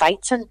want to see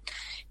fights and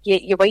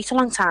you wait a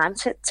long time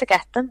to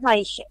get them.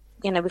 Like,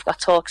 you know, we've got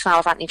talks now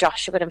of Anthony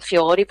Joshua and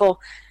Fury, but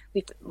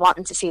we've been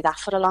wanting to see that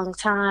for a long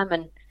time.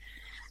 And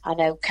I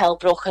know Kell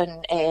Brook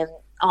and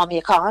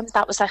Amir Khan,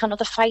 that was like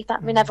another fight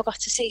that we never got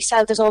to see.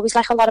 So there's always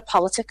like a lot of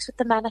politics with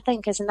the men, I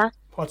think, isn't there?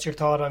 What's your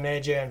thought on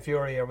AJ and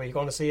Fury? Are we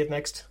going to see it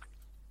next?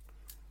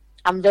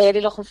 I'm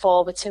really looking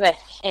forward to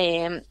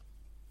it.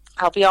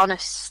 I'll be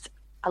honest,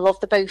 I love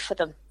the both of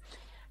them.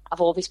 I've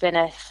always been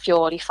a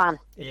Fury fan.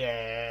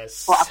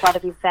 Yes. But I've got to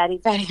be very,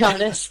 very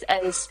honest,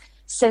 as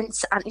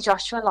since Anthony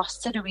Joshua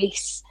lost to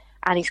Ruiz,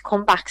 and he's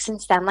come back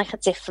since then like a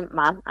different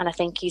man, and I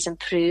think he's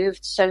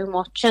improved so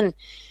much, and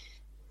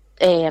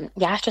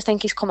I just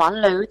think he's come on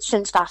loads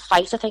since that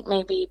fight. I think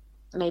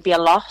maybe a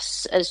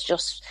loss has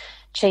just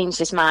changed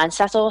his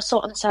mindset or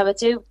something, so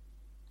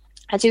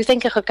I do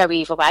think it could go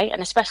either way,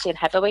 and especially in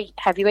heavyweight,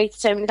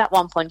 it's only that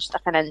one punch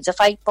that can end a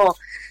fight, but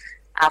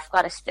I've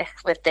got to stick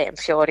with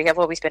Fury. I've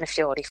always been a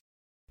Fury.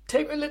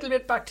 Take a little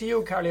bit back to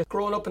you, Carly.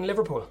 Growing up in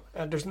Liverpool,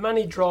 there's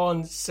many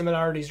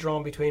similarities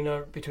drawn between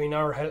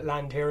our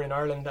land here in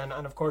Ireland and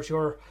of course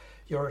your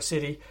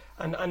city,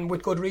 and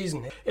with good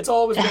reason. It's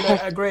always been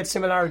a great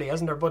similarity,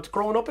 hasn't there? But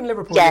growing up in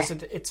Liverpool,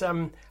 it's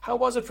how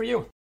was it for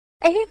you?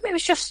 It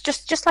was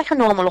just like a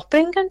normal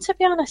upbringing, to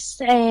be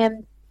honest.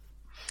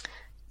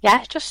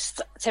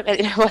 Just don't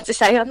really know what to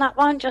say on that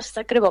one. Just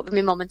I grew up with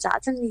my mum and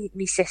dad and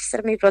my sister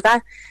and my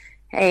brother.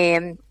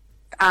 And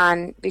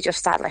we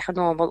just had like a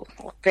normal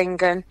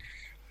upbringing.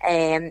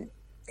 In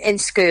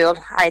school,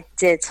 I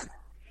did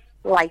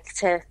like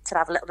to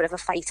have a little bit of a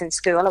fight in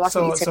school. I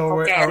wasn't a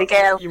typical girly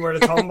girl. You were a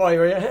tomboy,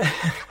 were you?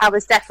 I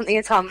was definitely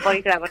a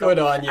tomboy growing up. Good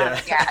on you.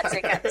 I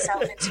did get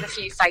myself into a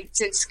few fights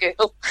in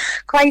school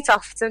quite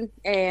often.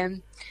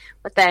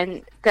 But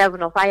then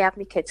growing up, I had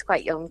my kids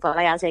quite young, but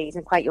I had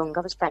Aiden quite young.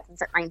 I was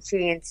pregnant at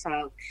 19,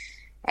 so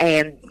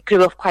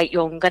grew up quite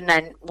young, and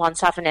then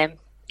once having him,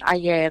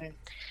 I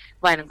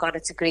went and got a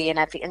degree and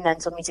everything, then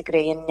done my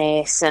degree in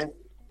nursing,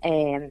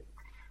 and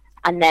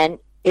then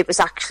it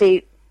was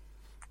actually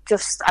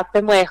just, I've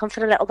been working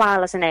for a little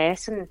while as a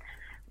nurse, and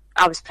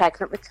I was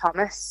pregnant with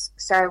Thomas,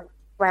 so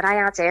when I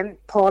had him,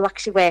 Paul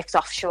actually worked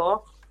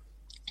offshore,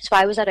 so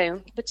I was at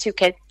home with 2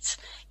 kids.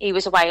 He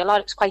was away a lot.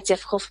 It was quite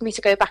difficult for me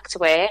to go back to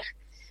work,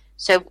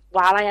 so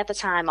while I had the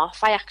time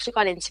off, I actually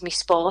got into my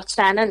sports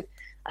then, and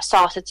I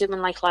started doing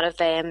like a lot of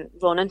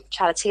running,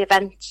 charity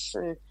events,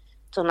 and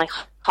done like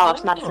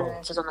half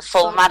marathons, I've done a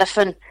full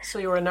marathon. So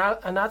you were an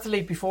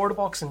athlete before the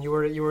boxing. You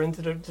were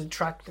into the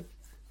track.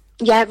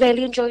 Yeah, I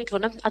really enjoyed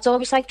running. I'd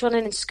always liked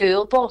running in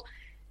school, but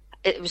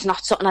it was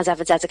not something I'd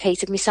ever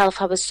dedicated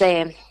myself. I was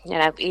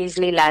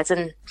easily led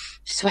and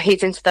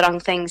swayed into the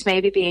wrong things,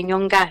 maybe being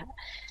younger.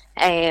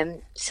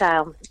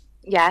 So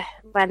yeah,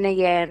 when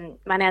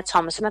I had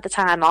Thomas and had the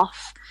time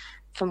off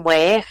from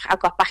work, I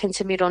got back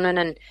into me running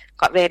and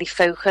got really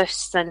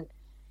focused, and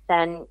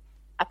then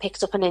I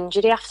picked up an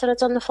injury after I'd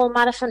done the full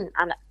marathon,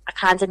 and I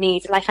kind of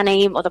needed like an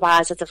aim,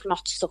 otherwise I'd have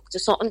not stuck to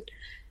something.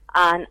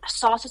 And I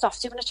started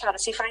off doing a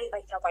charity fight,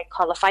 like a white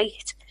collar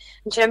fight.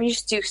 And you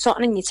just do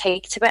something and you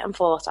take to it, and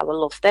thought, I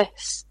will love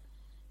this.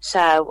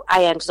 So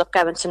I ended up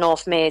going to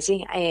North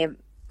Mersey.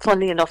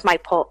 Funnily enough, my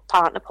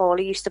partner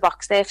Paulie used to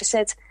box there for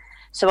Sid.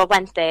 So I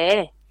went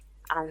there,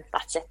 and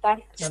that's it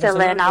then. Still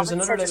there now.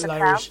 There's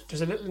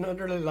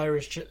another little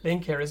Irish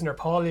link here, isn't there?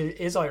 Paul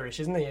is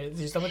Irish, isn't he?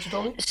 Is that what you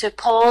told me? So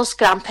Paul's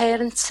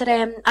grandparents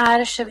are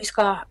Irish, so he's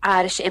got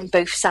Irish in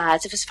both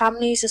sides of his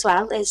families as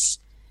well. His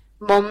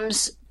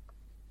mum's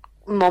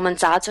mum and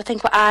dad, I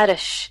think, were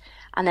Irish,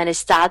 and then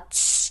his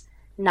dad's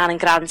nan and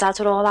granddad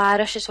were all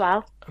Irish as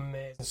well.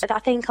 Amazing. But I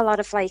think a lot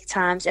of like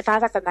times, if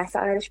I've ever met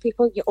Irish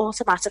people, you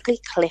automatically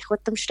click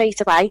with them straight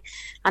away,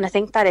 and I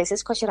think that is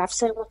because you have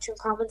so much in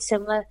common,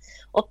 similar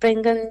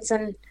upbringings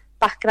and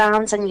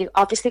backgrounds, and you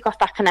obviously got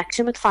that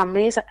connection with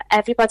families.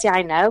 Everybody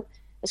I know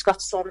has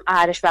got some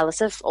Irish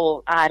relative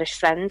or Irish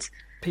friend.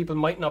 People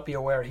might not be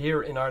aware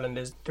here in Ireland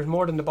there's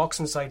more than the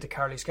boxing side to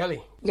Carly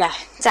Skelly. Yeah,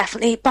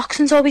 definitely.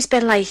 Boxing's always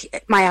been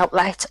like my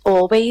outlet,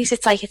 always.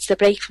 It's like, it's the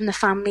break from the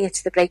family,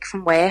 it's the break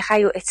from work.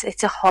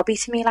 It's a hobby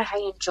to me, like I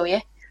enjoy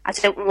it. I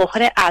don't look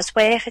at it as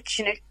work. It's,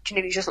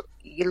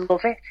 you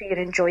love it, you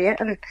enjoy it,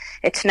 and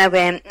it's no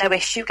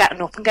issue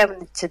getting up and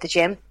going to the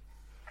gym.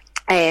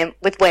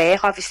 With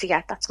work, obviously,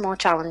 yeah, that's more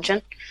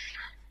challenging.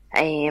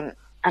 And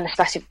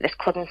especially with this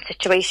current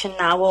situation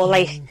now, or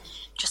like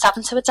just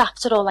having to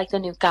adapt to all like the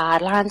new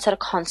guidelines that are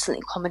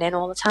constantly coming in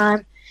all the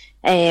time.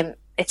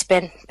 It's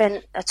been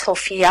a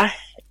tough year.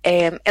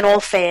 In all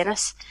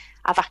fairness,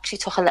 I've actually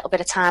took a little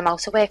bit of time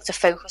out of work to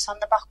focus on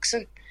the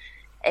boxing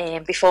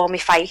before my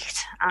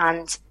fight,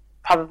 and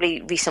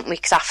probably recent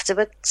weeks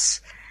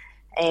afterwards.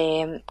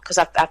 Because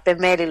I've been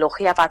really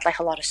lucky. I've had like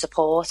a lot of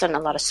support and a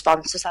lot of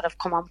sponsors that have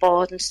come on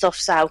board and stuff.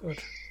 So,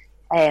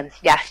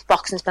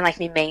 boxing's been like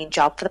my main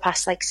job for the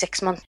past like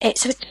 6 months.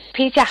 It's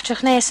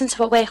paediatric nursing,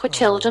 so I work with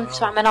children. Wow.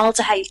 So I'm in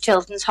Alder Hey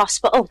Children's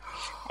Hospital,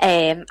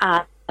 and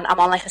I'm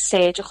on like a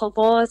surgical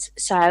board.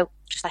 So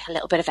just like a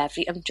little bit of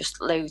everything, just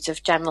loads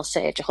of general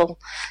surgical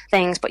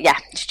things. But yeah,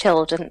 it's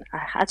children.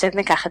 I don't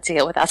think I could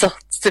deal with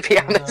adults, to be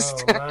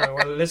honest. Oh, man.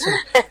 Well, listen,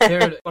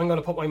 here, I'm going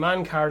to put my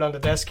man card on the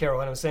desk here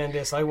when I'm saying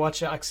this. I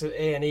watch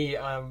A&E.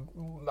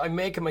 I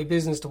make it my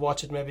business to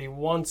watch it maybe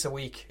once a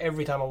week.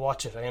 Every time I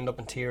watch it, I end up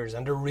in tears,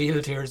 and they're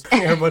real tears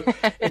here. But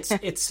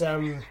it's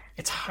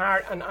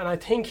hard, and I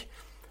think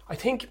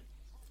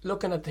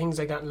looking at things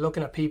like that and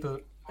looking at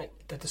people,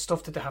 that the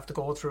stuff that they have to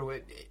go through,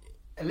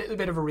 a little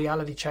bit of a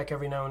reality check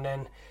every now and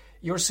then.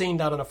 You're seeing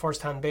that on a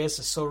first-hand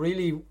basis. So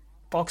really,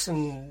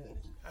 boxing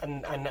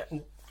and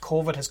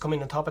COVID has come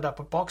in on top of that,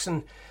 but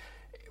boxing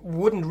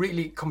wouldn't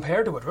really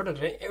compare to it, would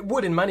it? It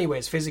would in many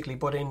ways physically,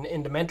 but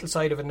in the mental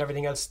side of it and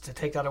everything else, to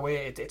take that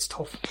away, it's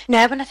tough. No,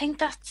 and I think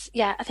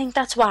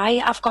that's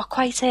why I've got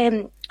quite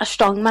a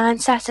strong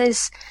mindset,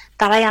 is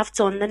that I have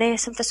done the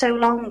nursing for so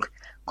long.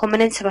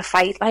 Coming into a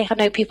fight, like I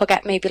know people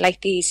get maybe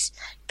like these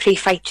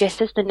pre-fight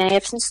jitters, the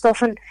nerves and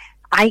stuff, and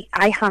I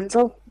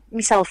handle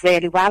myself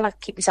really well. I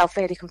keep myself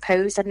really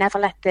composed. I never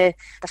let the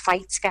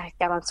fights get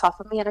on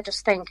top of me. And I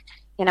just think,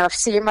 I've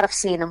seen what I've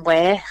seen in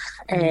work,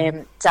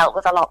 dealt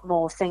with a lot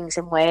more things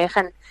in work,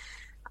 and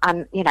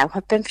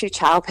I've been through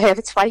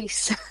childbirth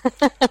twice.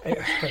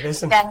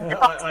 Listen, yeah,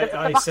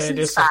 I say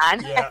this.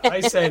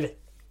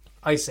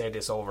 I say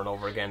this over and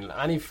over again.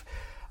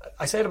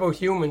 I say it about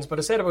humans, but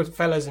I say it about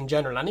fellas in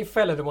general. Any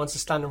fella that wants to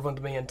stand in front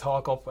of me and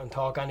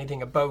talk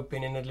anything about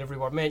being in a delivery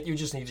ward, mate, you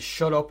just need to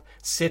shut up,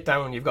 sit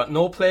down. You've got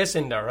no place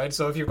in there, right?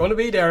 So if you're going to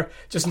be there,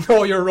 just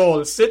know your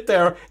role. Sit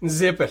there and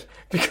zip it,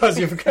 because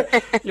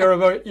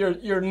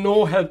you're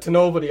no help to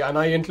nobody, and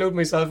I include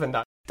myself in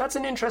that. That's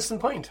an interesting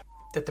point,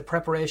 that the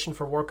preparation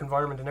for work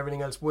environment and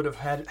everything else would have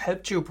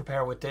helped you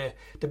prepare with the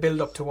build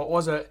up to what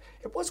was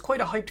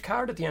quite a hyped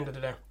card at the end of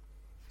the day.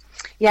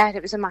 Yeah,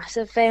 it was a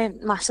massive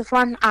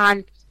one,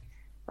 and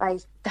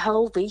like the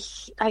whole week,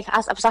 like I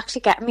was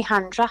actually getting my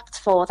hand wrapped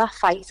for that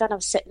fight, and I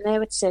was sitting there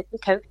with Sid, my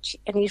coach,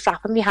 and he's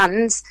wrapping my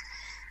hands,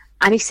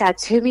 and he said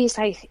to me, he's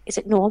like, "Is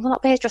it normal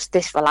up there, just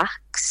this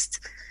relaxed?"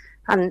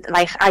 And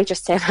like I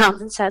just turned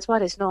around and said,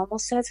 "What is normal,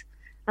 Sid?"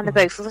 And the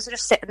both of us are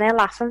just sitting there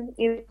laughing.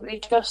 We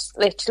just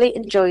literally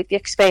enjoyed the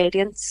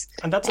experience.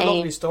 And that's a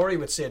lovely story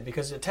with Sid,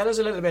 because tell us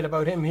a little bit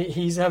about him.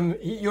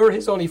 You're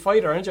his only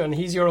fighter, aren't you? And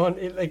he's your own.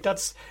 Like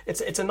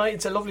it's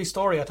a lovely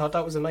story. I thought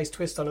that was a nice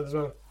twist on it as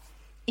well.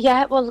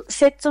 Yeah, well,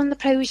 Sid done the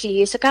pros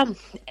years ago,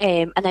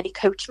 and then he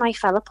coached my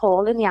fella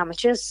Paul in the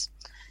amateurs.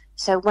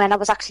 So when I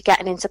was actually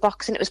getting into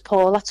boxing, it was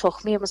Paul that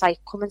took me and was like,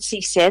 "Come and see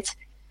Sid,"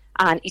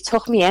 and he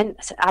took me in.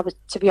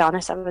 To be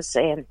honest, I was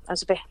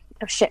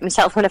shitting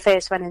myself when I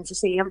first went in to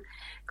see him,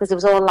 because there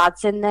was all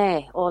lads in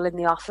there, all in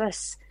the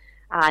office,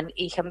 and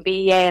he can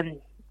be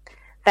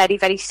very,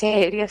 very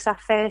serious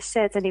at first,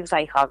 Sid, and he was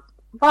like, "Oh,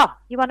 what?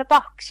 You want to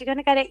box? You're going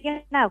to get it,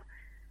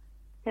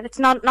 And it's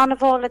none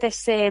of all of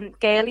this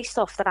girly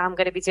stuff that I'm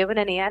going to be doing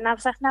in here." And I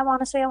was like, "No,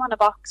 honestly, I want to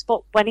box."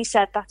 But when he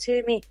said that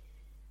to me,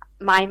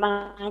 my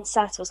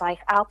mindset was like,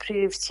 "I'll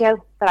prove to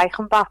you that I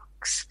can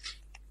box."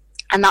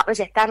 And that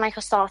was it then. Like,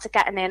 I started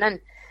getting in, and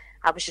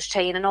I was just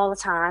training all the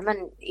time,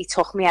 and he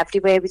took me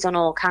everywhere. We've done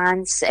all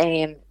kinds.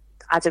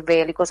 Had a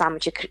really good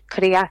amateur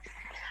career.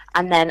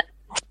 And then,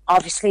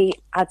 obviously,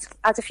 I'd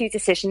had a few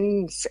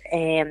decisions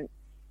where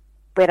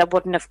I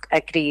wouldn't have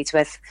agreed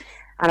with.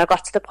 And I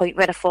got to the point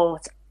where I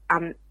thought,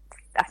 I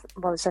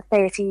was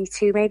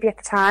 32 maybe at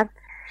the time.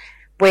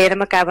 Where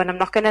am I going? I'm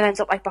not going to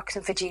end up like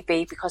boxing for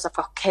GB, because I've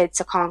got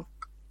kids. I can't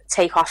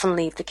take off and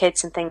leave the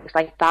kids and things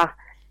like that.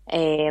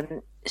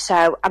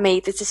 So I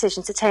made the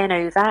decision to turn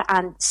over,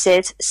 and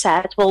Sid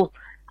said, "Well,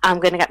 I'm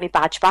going to get my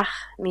badge back,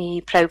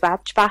 my pro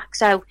badge back."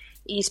 So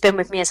he's been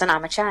with me as an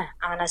amateur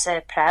and as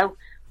a pro,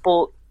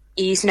 but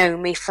he's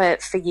known me for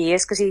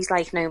years, because he's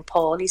like known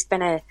Paul. He's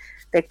been a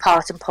big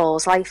part in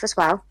Paul's life as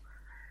well.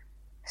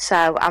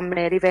 So I'm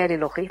really, really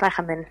lucky. Like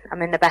I'm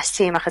in the best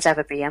team I could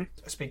ever be in.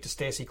 I speak to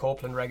Stacey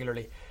Copeland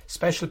regularly.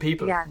 Special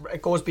people. Yeah.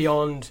 It goes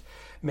beyond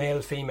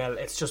male, female.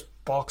 It's just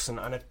boxing,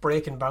 and it's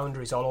breaking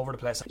boundaries all over the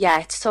place. Yeah,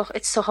 it's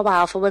took a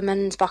while for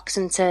women's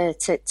boxing to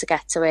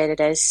get to where it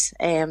is.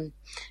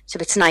 So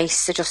it's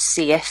nice to just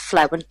see it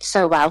flowing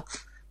so well.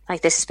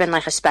 Like, this has been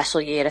like a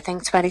special year, I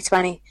think,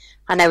 2020.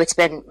 I know it's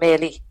been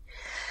really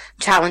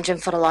challenging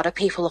for a lot of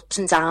people, ups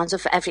and downs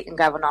of everything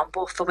going on,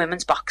 but for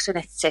women's boxing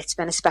it's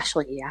been a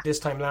special year. This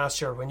time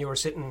last year, when you were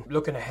sitting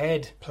looking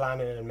ahead,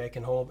 planning and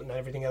making hope and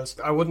everything else,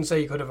 I wouldn't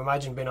say you could have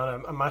imagined being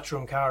on a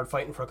matchroom card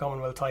fighting for a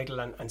Commonwealth title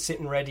and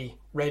sitting ready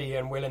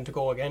and willing to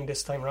go again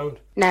this time round.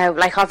 No,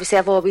 like, obviously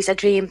I've always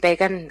dreamed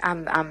big, and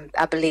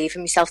I believe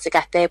in myself to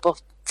get there,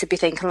 but to be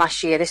thinking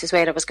last year this is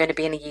where I was going to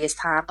be in a year's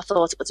time, I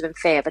thought it would have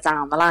been further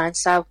down the line.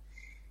 So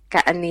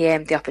getting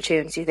the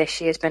opportunity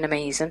this year has been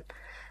amazing.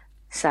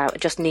 So I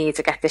just need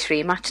to get this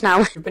rematch now.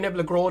 You've been able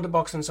to grow the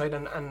boxing side,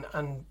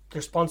 and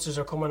their sponsors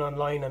are coming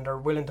online and they're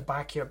willing to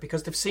back you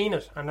because they've seen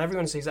it and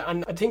everyone sees it.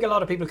 And I think a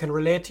lot of people can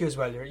relate to you as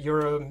well.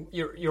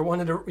 You're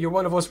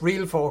one of us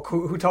real folk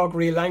who talk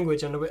real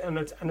language, and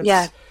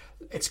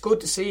it's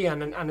good to see,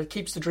 and it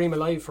keeps the dream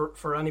alive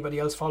for anybody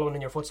else following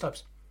in your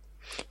footsteps.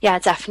 Yeah,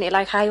 definitely.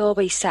 Like I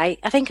always say,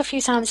 I think a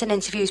few times in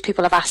interviews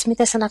people have asked me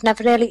this and I've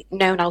never really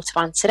known how to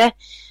answer it.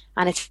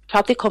 And it's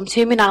probably come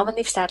to me now when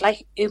they've said,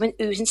 like,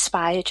 who's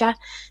inspired you?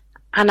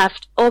 And I've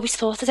always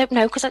thought, I don't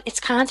know, because it's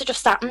kind of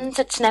just happened.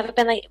 It's never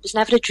been it was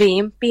never a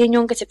dream being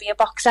younger to be a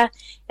boxer.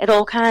 It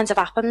all kind of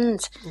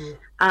happened.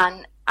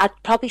 And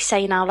I'd probably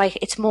say now, like,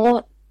 it's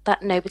more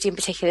that nobody in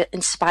particular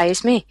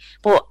inspires me,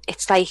 but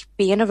it's like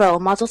being a role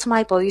model to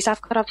my boys.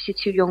 I've got obviously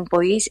 2 young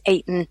boys,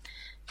 8 and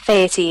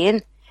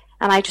 13.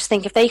 And I just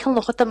think if they can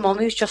look at the mum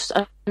who's just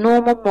a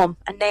normal mum,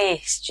 a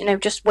nurse,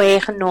 just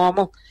working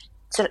normal,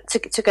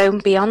 to go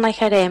and be on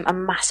like a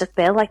massive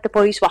bill. Like the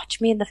boys watch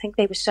me and I think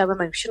they were so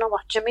emotional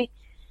watching me,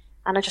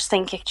 and I just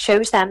think it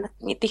shows them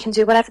that they can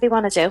do whatever they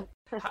want to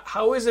do.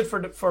 How is it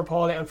for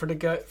Paulie and for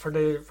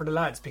the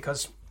lads?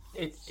 Because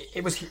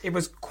it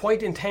was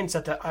quite intense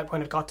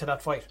when it got to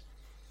that fight.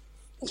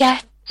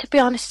 Yeah, to be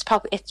honest,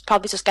 it's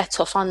probably just get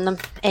tough on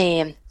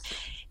them.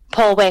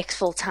 Paul works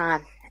full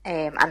time.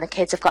 And the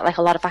kids have got like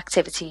a lot of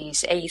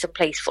activities. Aidan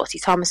plays footy,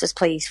 Thomas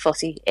plays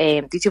footy,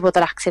 they do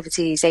other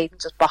activities, Aidan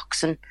does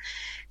boxing.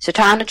 So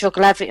trying to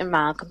juggle everything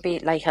around can be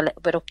like a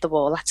little bit up the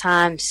wall at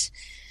times.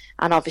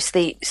 And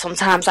obviously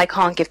sometimes I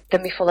can't give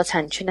them my full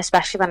attention,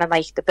 especially when I'm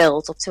like the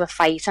build up to a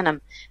fight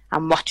and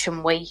I'm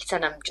watching weight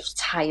and I'm just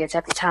tired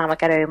every time I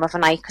get home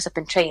overnight because I've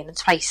been training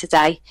twice a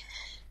day.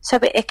 So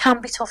it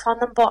can be tough on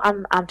them, but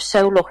I'm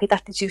so lucky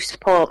that they do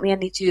support me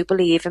and they do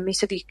believe in me,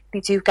 so they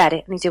do get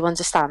it and they do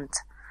understand.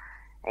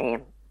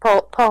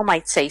 Paul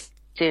might say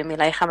to me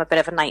like I'm a bit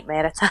of a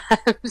nightmare at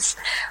times,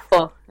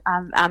 but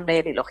I'm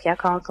really lucky. I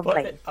can't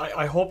complain.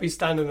 I hope he's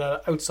standing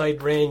at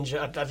outside range,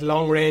 at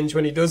long range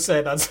when he does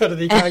say that, so that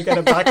he can't get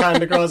a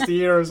backhand across the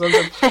ear or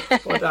something.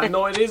 But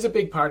no, it is a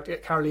big part,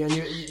 Carly, and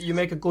you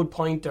make a good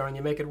point there, and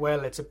you make it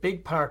well. It's a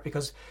big part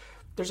because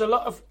there's a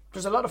lot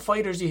of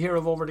fighters you hear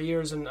of over the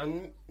years,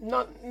 and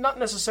not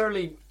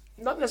necessarily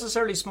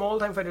small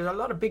time fighters. A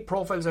lot of big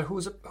profiles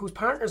whose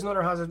partners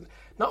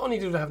not only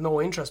do they have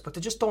no interest, but they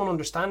just don't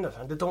understand it,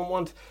 and they don't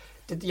want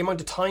the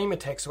amount of time it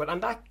takes to it,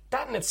 and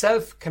that in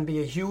itself can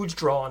be a huge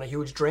draw and a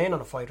huge drain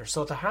on a fighter.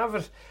 So to have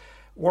it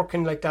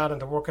working like that and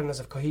to working as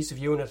a cohesive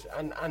unit,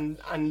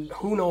 and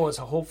who knows,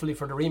 hopefully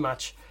for the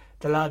rematch,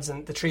 the lads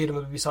and the 3 of them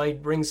will be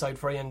ringside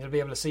for you, and you'll be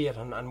able to see it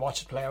and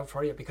watch it play out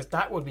for you, because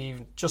that would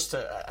be just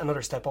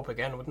another step up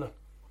again, wouldn't it?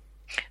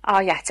 Oh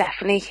yeah,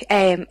 definitely.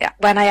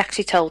 When I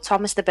actually told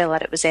Thomas the bill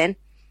that it was in,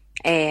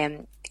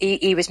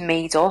 he was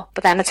made up.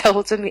 But then I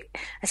told him,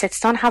 I said,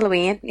 it's on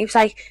Halloween. He was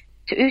like,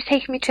 who's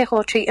taking me trick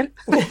or treating?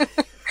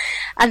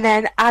 And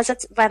then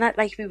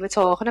when we were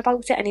talking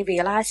about it and he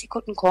realised he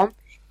couldn't come,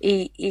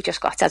 he just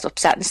got dead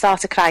upset and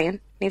started crying. And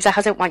he was like,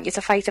 I don't want you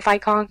to fight if I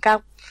can't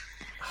go.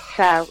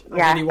 So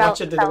yeah.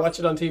 Did they watch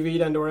it on TV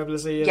then? They were able to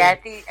see it? Yeah,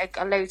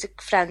 loads of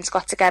friends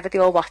got together. They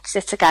all watched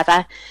it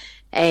together.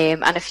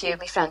 And a few of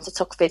my friends that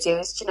took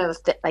videos,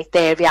 of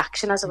their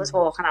reaction as I was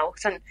walking out.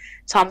 And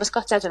Thomas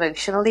got dead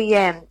emotional.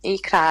 He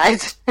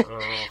cried.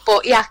 Oh.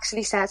 But he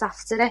actually said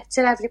after it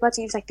to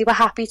everybody, he was like, they were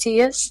happy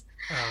tears.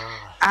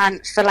 Oh.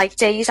 And for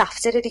days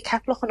after it, he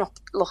kept looking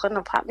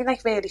up at me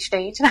really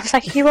strange. And I was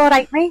like, are you all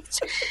right, mate?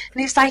 And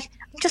he was like,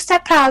 I'm just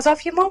dead proud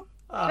of you, Mum.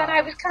 And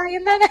I was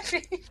crying then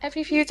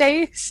every few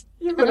days.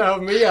 You're going to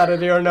have me out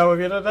of here now.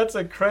 That's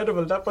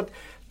incredible.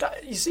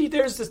 You see,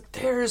 there's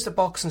the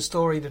boxing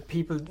story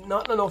that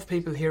not enough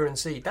people hear and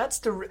see.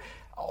 That's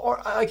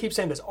I keep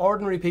saying this,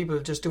 ordinary people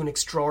just doing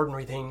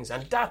extraordinary things,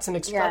 and that's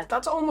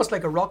that's almost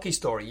like a Rocky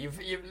story. You've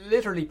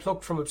literally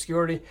plucked from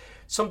obscurity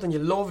something you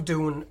love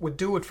doing, would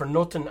do it for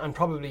nothing, and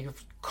probably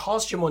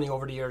cost you money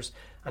over the years,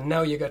 and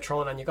now you get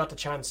thrown and you got the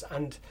chance,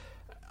 and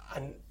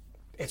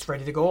it's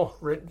ready to go.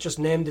 Just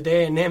name the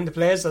day and name the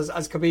place, as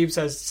Khabib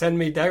says. Send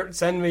me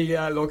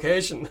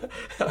location.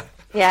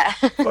 Yeah.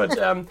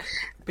 But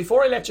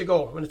before I let you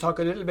go, I'm going to talk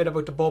a little bit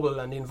about the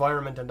bubble and the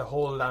environment and the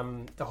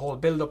whole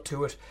build up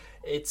to it.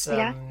 It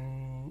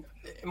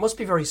must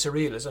be very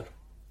surreal, isn't it?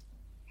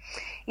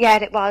 Yeah,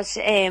 it was.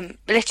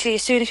 Literally,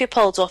 as soon as we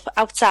pulled up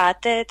outside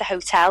the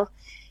hotel,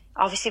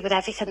 obviously with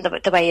everything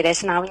the way it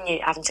is now, and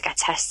you're having to get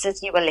tested,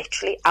 you were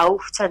literally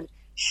out and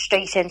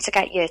straight in to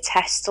get your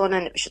test done,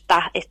 and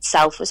that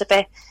itself was a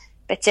bit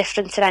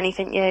different to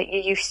anything you're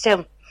used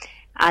to.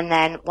 And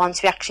then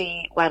once we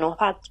actually went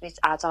up, we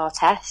had our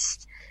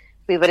test,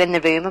 we were in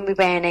the room and we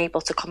weren't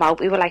able to come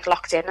out. We were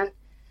locked in, and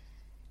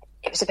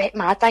it was a bit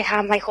mad.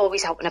 I'm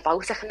always out and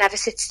about. I can never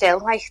sit still.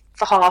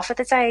 For half of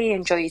the day I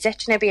enjoyed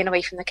it, being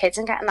away from the kids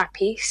and getting that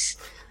peace.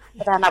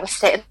 But then I was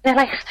sitting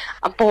there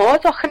I'm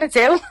bored, what can I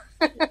do?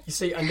 You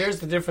see, and there's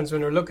the difference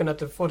when we're looking at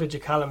the footage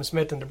of Callum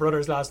Smith and the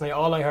brothers last night.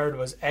 All I heard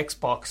was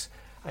Xbox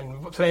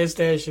and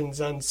PlayStations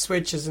and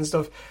Switches and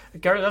stuff.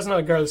 Girl, that's not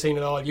a girl scene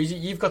at all.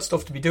 You've got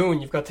stuff to be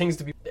doing. You've got things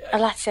to be.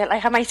 That's it.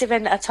 Like, I might have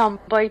been a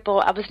tomboy, but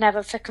I was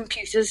never for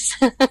computers.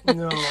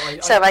 No,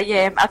 So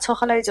I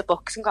took a load of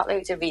books and got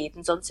loads of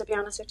reading done, to be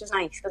honest, which was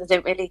nice, because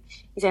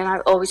you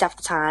don't always have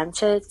the time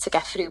to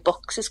get through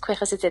books as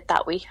quick as I did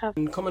that week.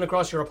 And coming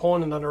across your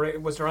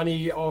opponent, was there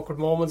any awkward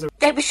moments?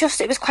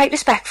 It was quite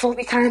respectful.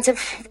 We kind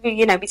of,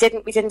 we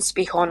didn't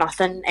speak or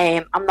nothing.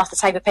 I'm not the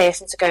type of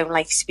person to go and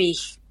like speak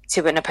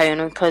to an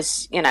opponent,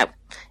 because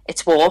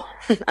it's war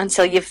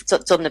until you've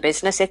done the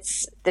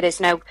business. There is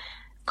no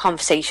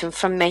conversation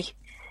from me,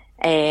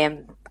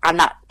 and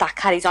that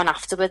carried on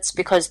afterwards,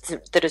 because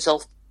the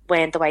result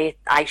weren't the way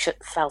I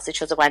felt it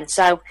should have went.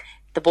 So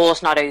the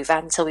war's not over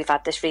until we've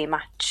had this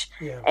rematch.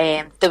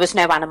 There was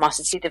no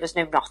animosity, there was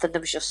no nothing.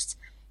 There was just,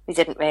 we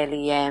didn't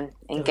really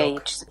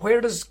engage.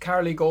 Where does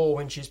Carly go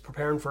when she's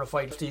preparing for a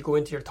fight? Do you go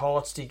into your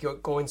thoughts? Do you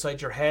go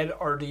inside your head,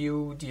 or do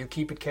you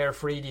keep it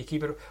carefree? Do you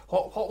keep it?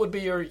 What would be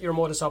your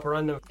modus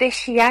operandi?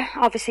 This year,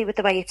 obviously, with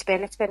the way it's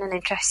been an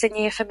interesting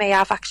year for me.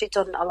 I've actually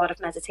done a lot of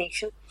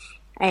meditation.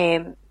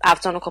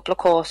 I've done a couple of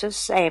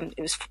courses. It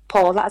was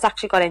Paul that has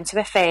actually got into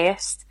it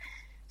first.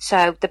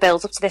 So the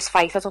build up to this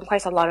fight, I've done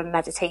quite a lot of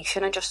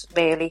meditation and just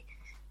really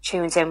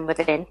tuned in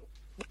within,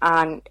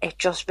 and it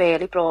just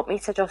really brought me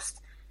to just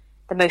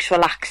the most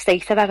relaxed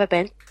state I've ever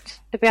been,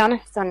 to be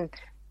honest. And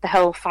the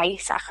whole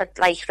fight, I could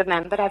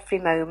remember every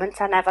moment.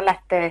 I never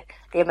let the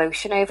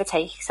emotion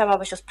overtake, so I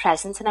was just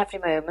present in every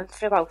moment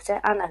throughout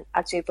it. And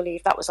I do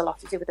believe that was a lot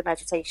to do with the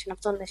meditation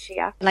I've done this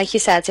year. Like you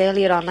said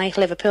earlier on,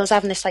 Liverpool's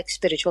having this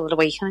spiritual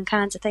awakening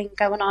kind of thing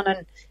going on,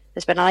 and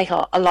there's been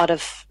a lot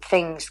of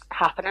things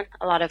happening,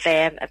 a lot of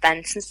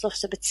events and stuff.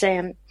 So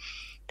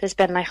there's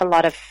been a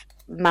lot of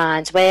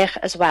mind work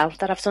as well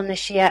that I've done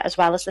this year, as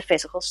well as the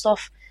physical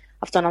stuff.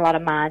 I've done a lot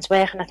of mind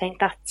work, and I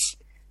think it's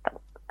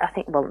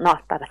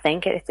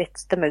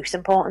the most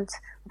important,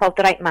 about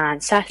the right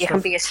mindset. You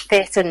can be as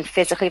fit and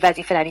physically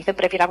ready for anything,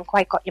 but if you haven't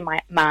quite got your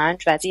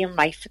mind ready and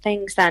right for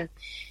things, then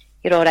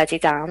you're already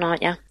down,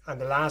 aren't you?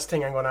 And the last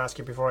thing I'm going to ask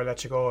you before I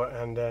let you go,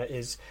 and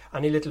is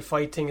any little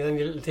fight thing,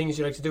 any little things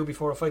you like to do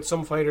before a fight?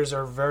 Some fighters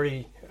are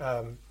very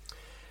have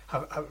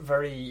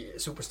very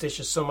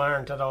superstitious, some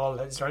aren't at all.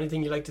 Is there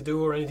anything you like to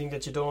do, or anything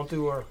that you don't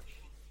do? Or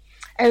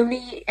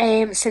only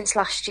since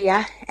last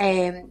year,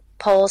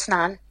 Paul's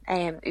nan,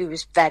 who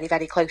was very,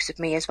 very close with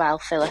me as well,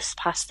 Phyllis,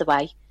 passed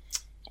away.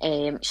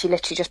 She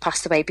literally just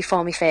passed away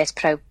before my first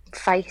pro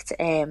fight,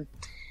 and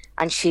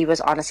she was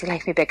honestly my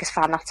biggest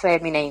fan. That's where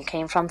my name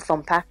came from,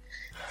 Thumper.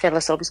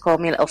 Phyllis always called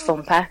me Little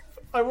Thumper.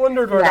 I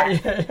wondered where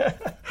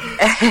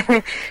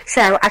that...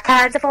 So I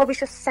kind of always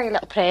just say a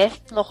little prayer,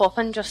 look up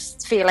and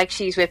just feel like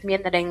she's with me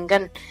in the ring,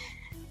 and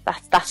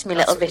that's my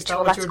little ritual. Is that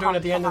what you were doing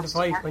at the end of the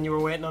fight, when you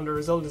were waiting on the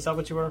result? Is that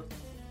what you were...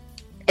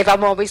 If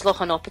I'm always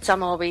looking up,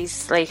 I'm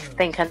always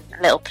thinking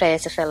a little prayer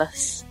to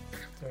Phyllis.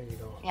 There you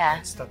go.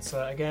 Yeah. That's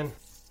again.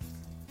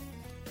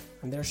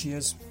 And there she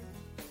is.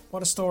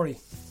 What a story.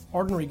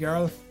 Ordinary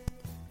girl.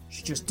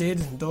 She just did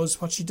and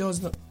does what she does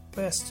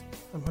best,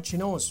 and what she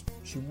knows.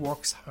 She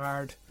works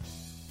hard,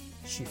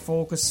 she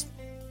focuses,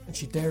 and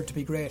she dared to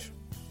be great.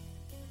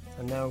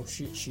 And now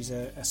she's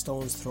a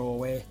stone's throw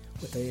away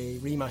with a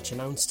rematch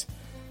announced.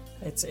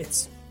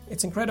 It's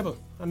incredible,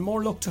 and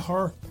more luck to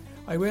her.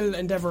 I will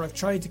endeavour. I've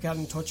tried to get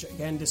in touch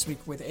again this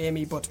week with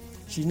Amy, but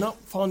she's not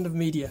fond of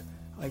media.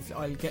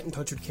 I'll get in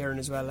touch with Kieran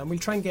as well, and we'll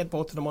try and get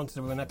both of them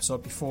onto an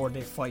episode before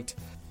they fight.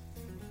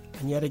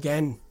 And yet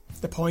again,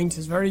 the point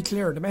is very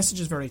clear, the message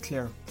is very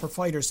clear. For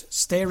fighters,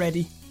 stay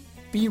ready,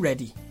 be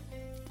ready,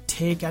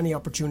 take any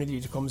opportunity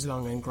that comes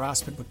along and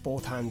grasp it with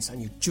both hands,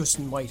 and you just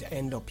might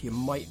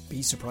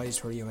be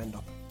surprised where you end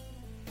up.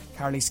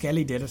 Carly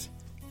Skelly did it,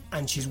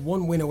 and she's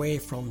one win away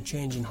from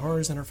changing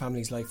hers and her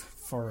family's life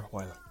for a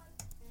while.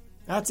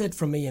 That's it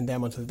from me and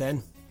them until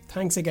then.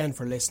 Thanks again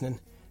for listening.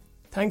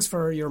 Thanks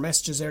for your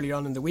messages early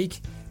on in the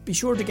week. Be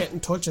sure to get in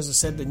touch. As I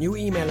said, the new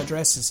email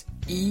address is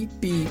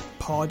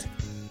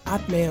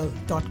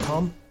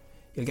ebpod@mail.com.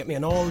 You'll get me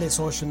on all the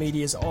social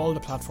medias, all the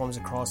platforms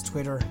across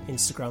Twitter,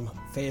 Instagram,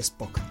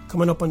 Facebook.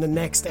 Coming up on the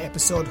next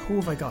episode, who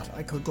have I got?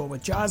 I could go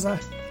with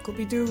Jazza. Could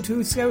we do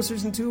 2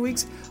 Scousers in 2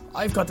 weeks?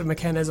 I've got the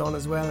McKennas on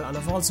as well, and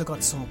I've also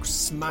got some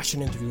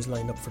smashing interviews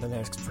lined up for the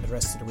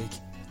rest of the week.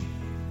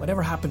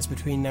 Whatever happens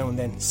between now and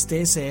then,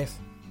 stay safe,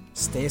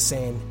 stay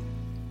sane,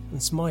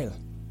 and smile.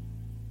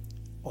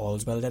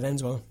 All's well that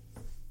ends well.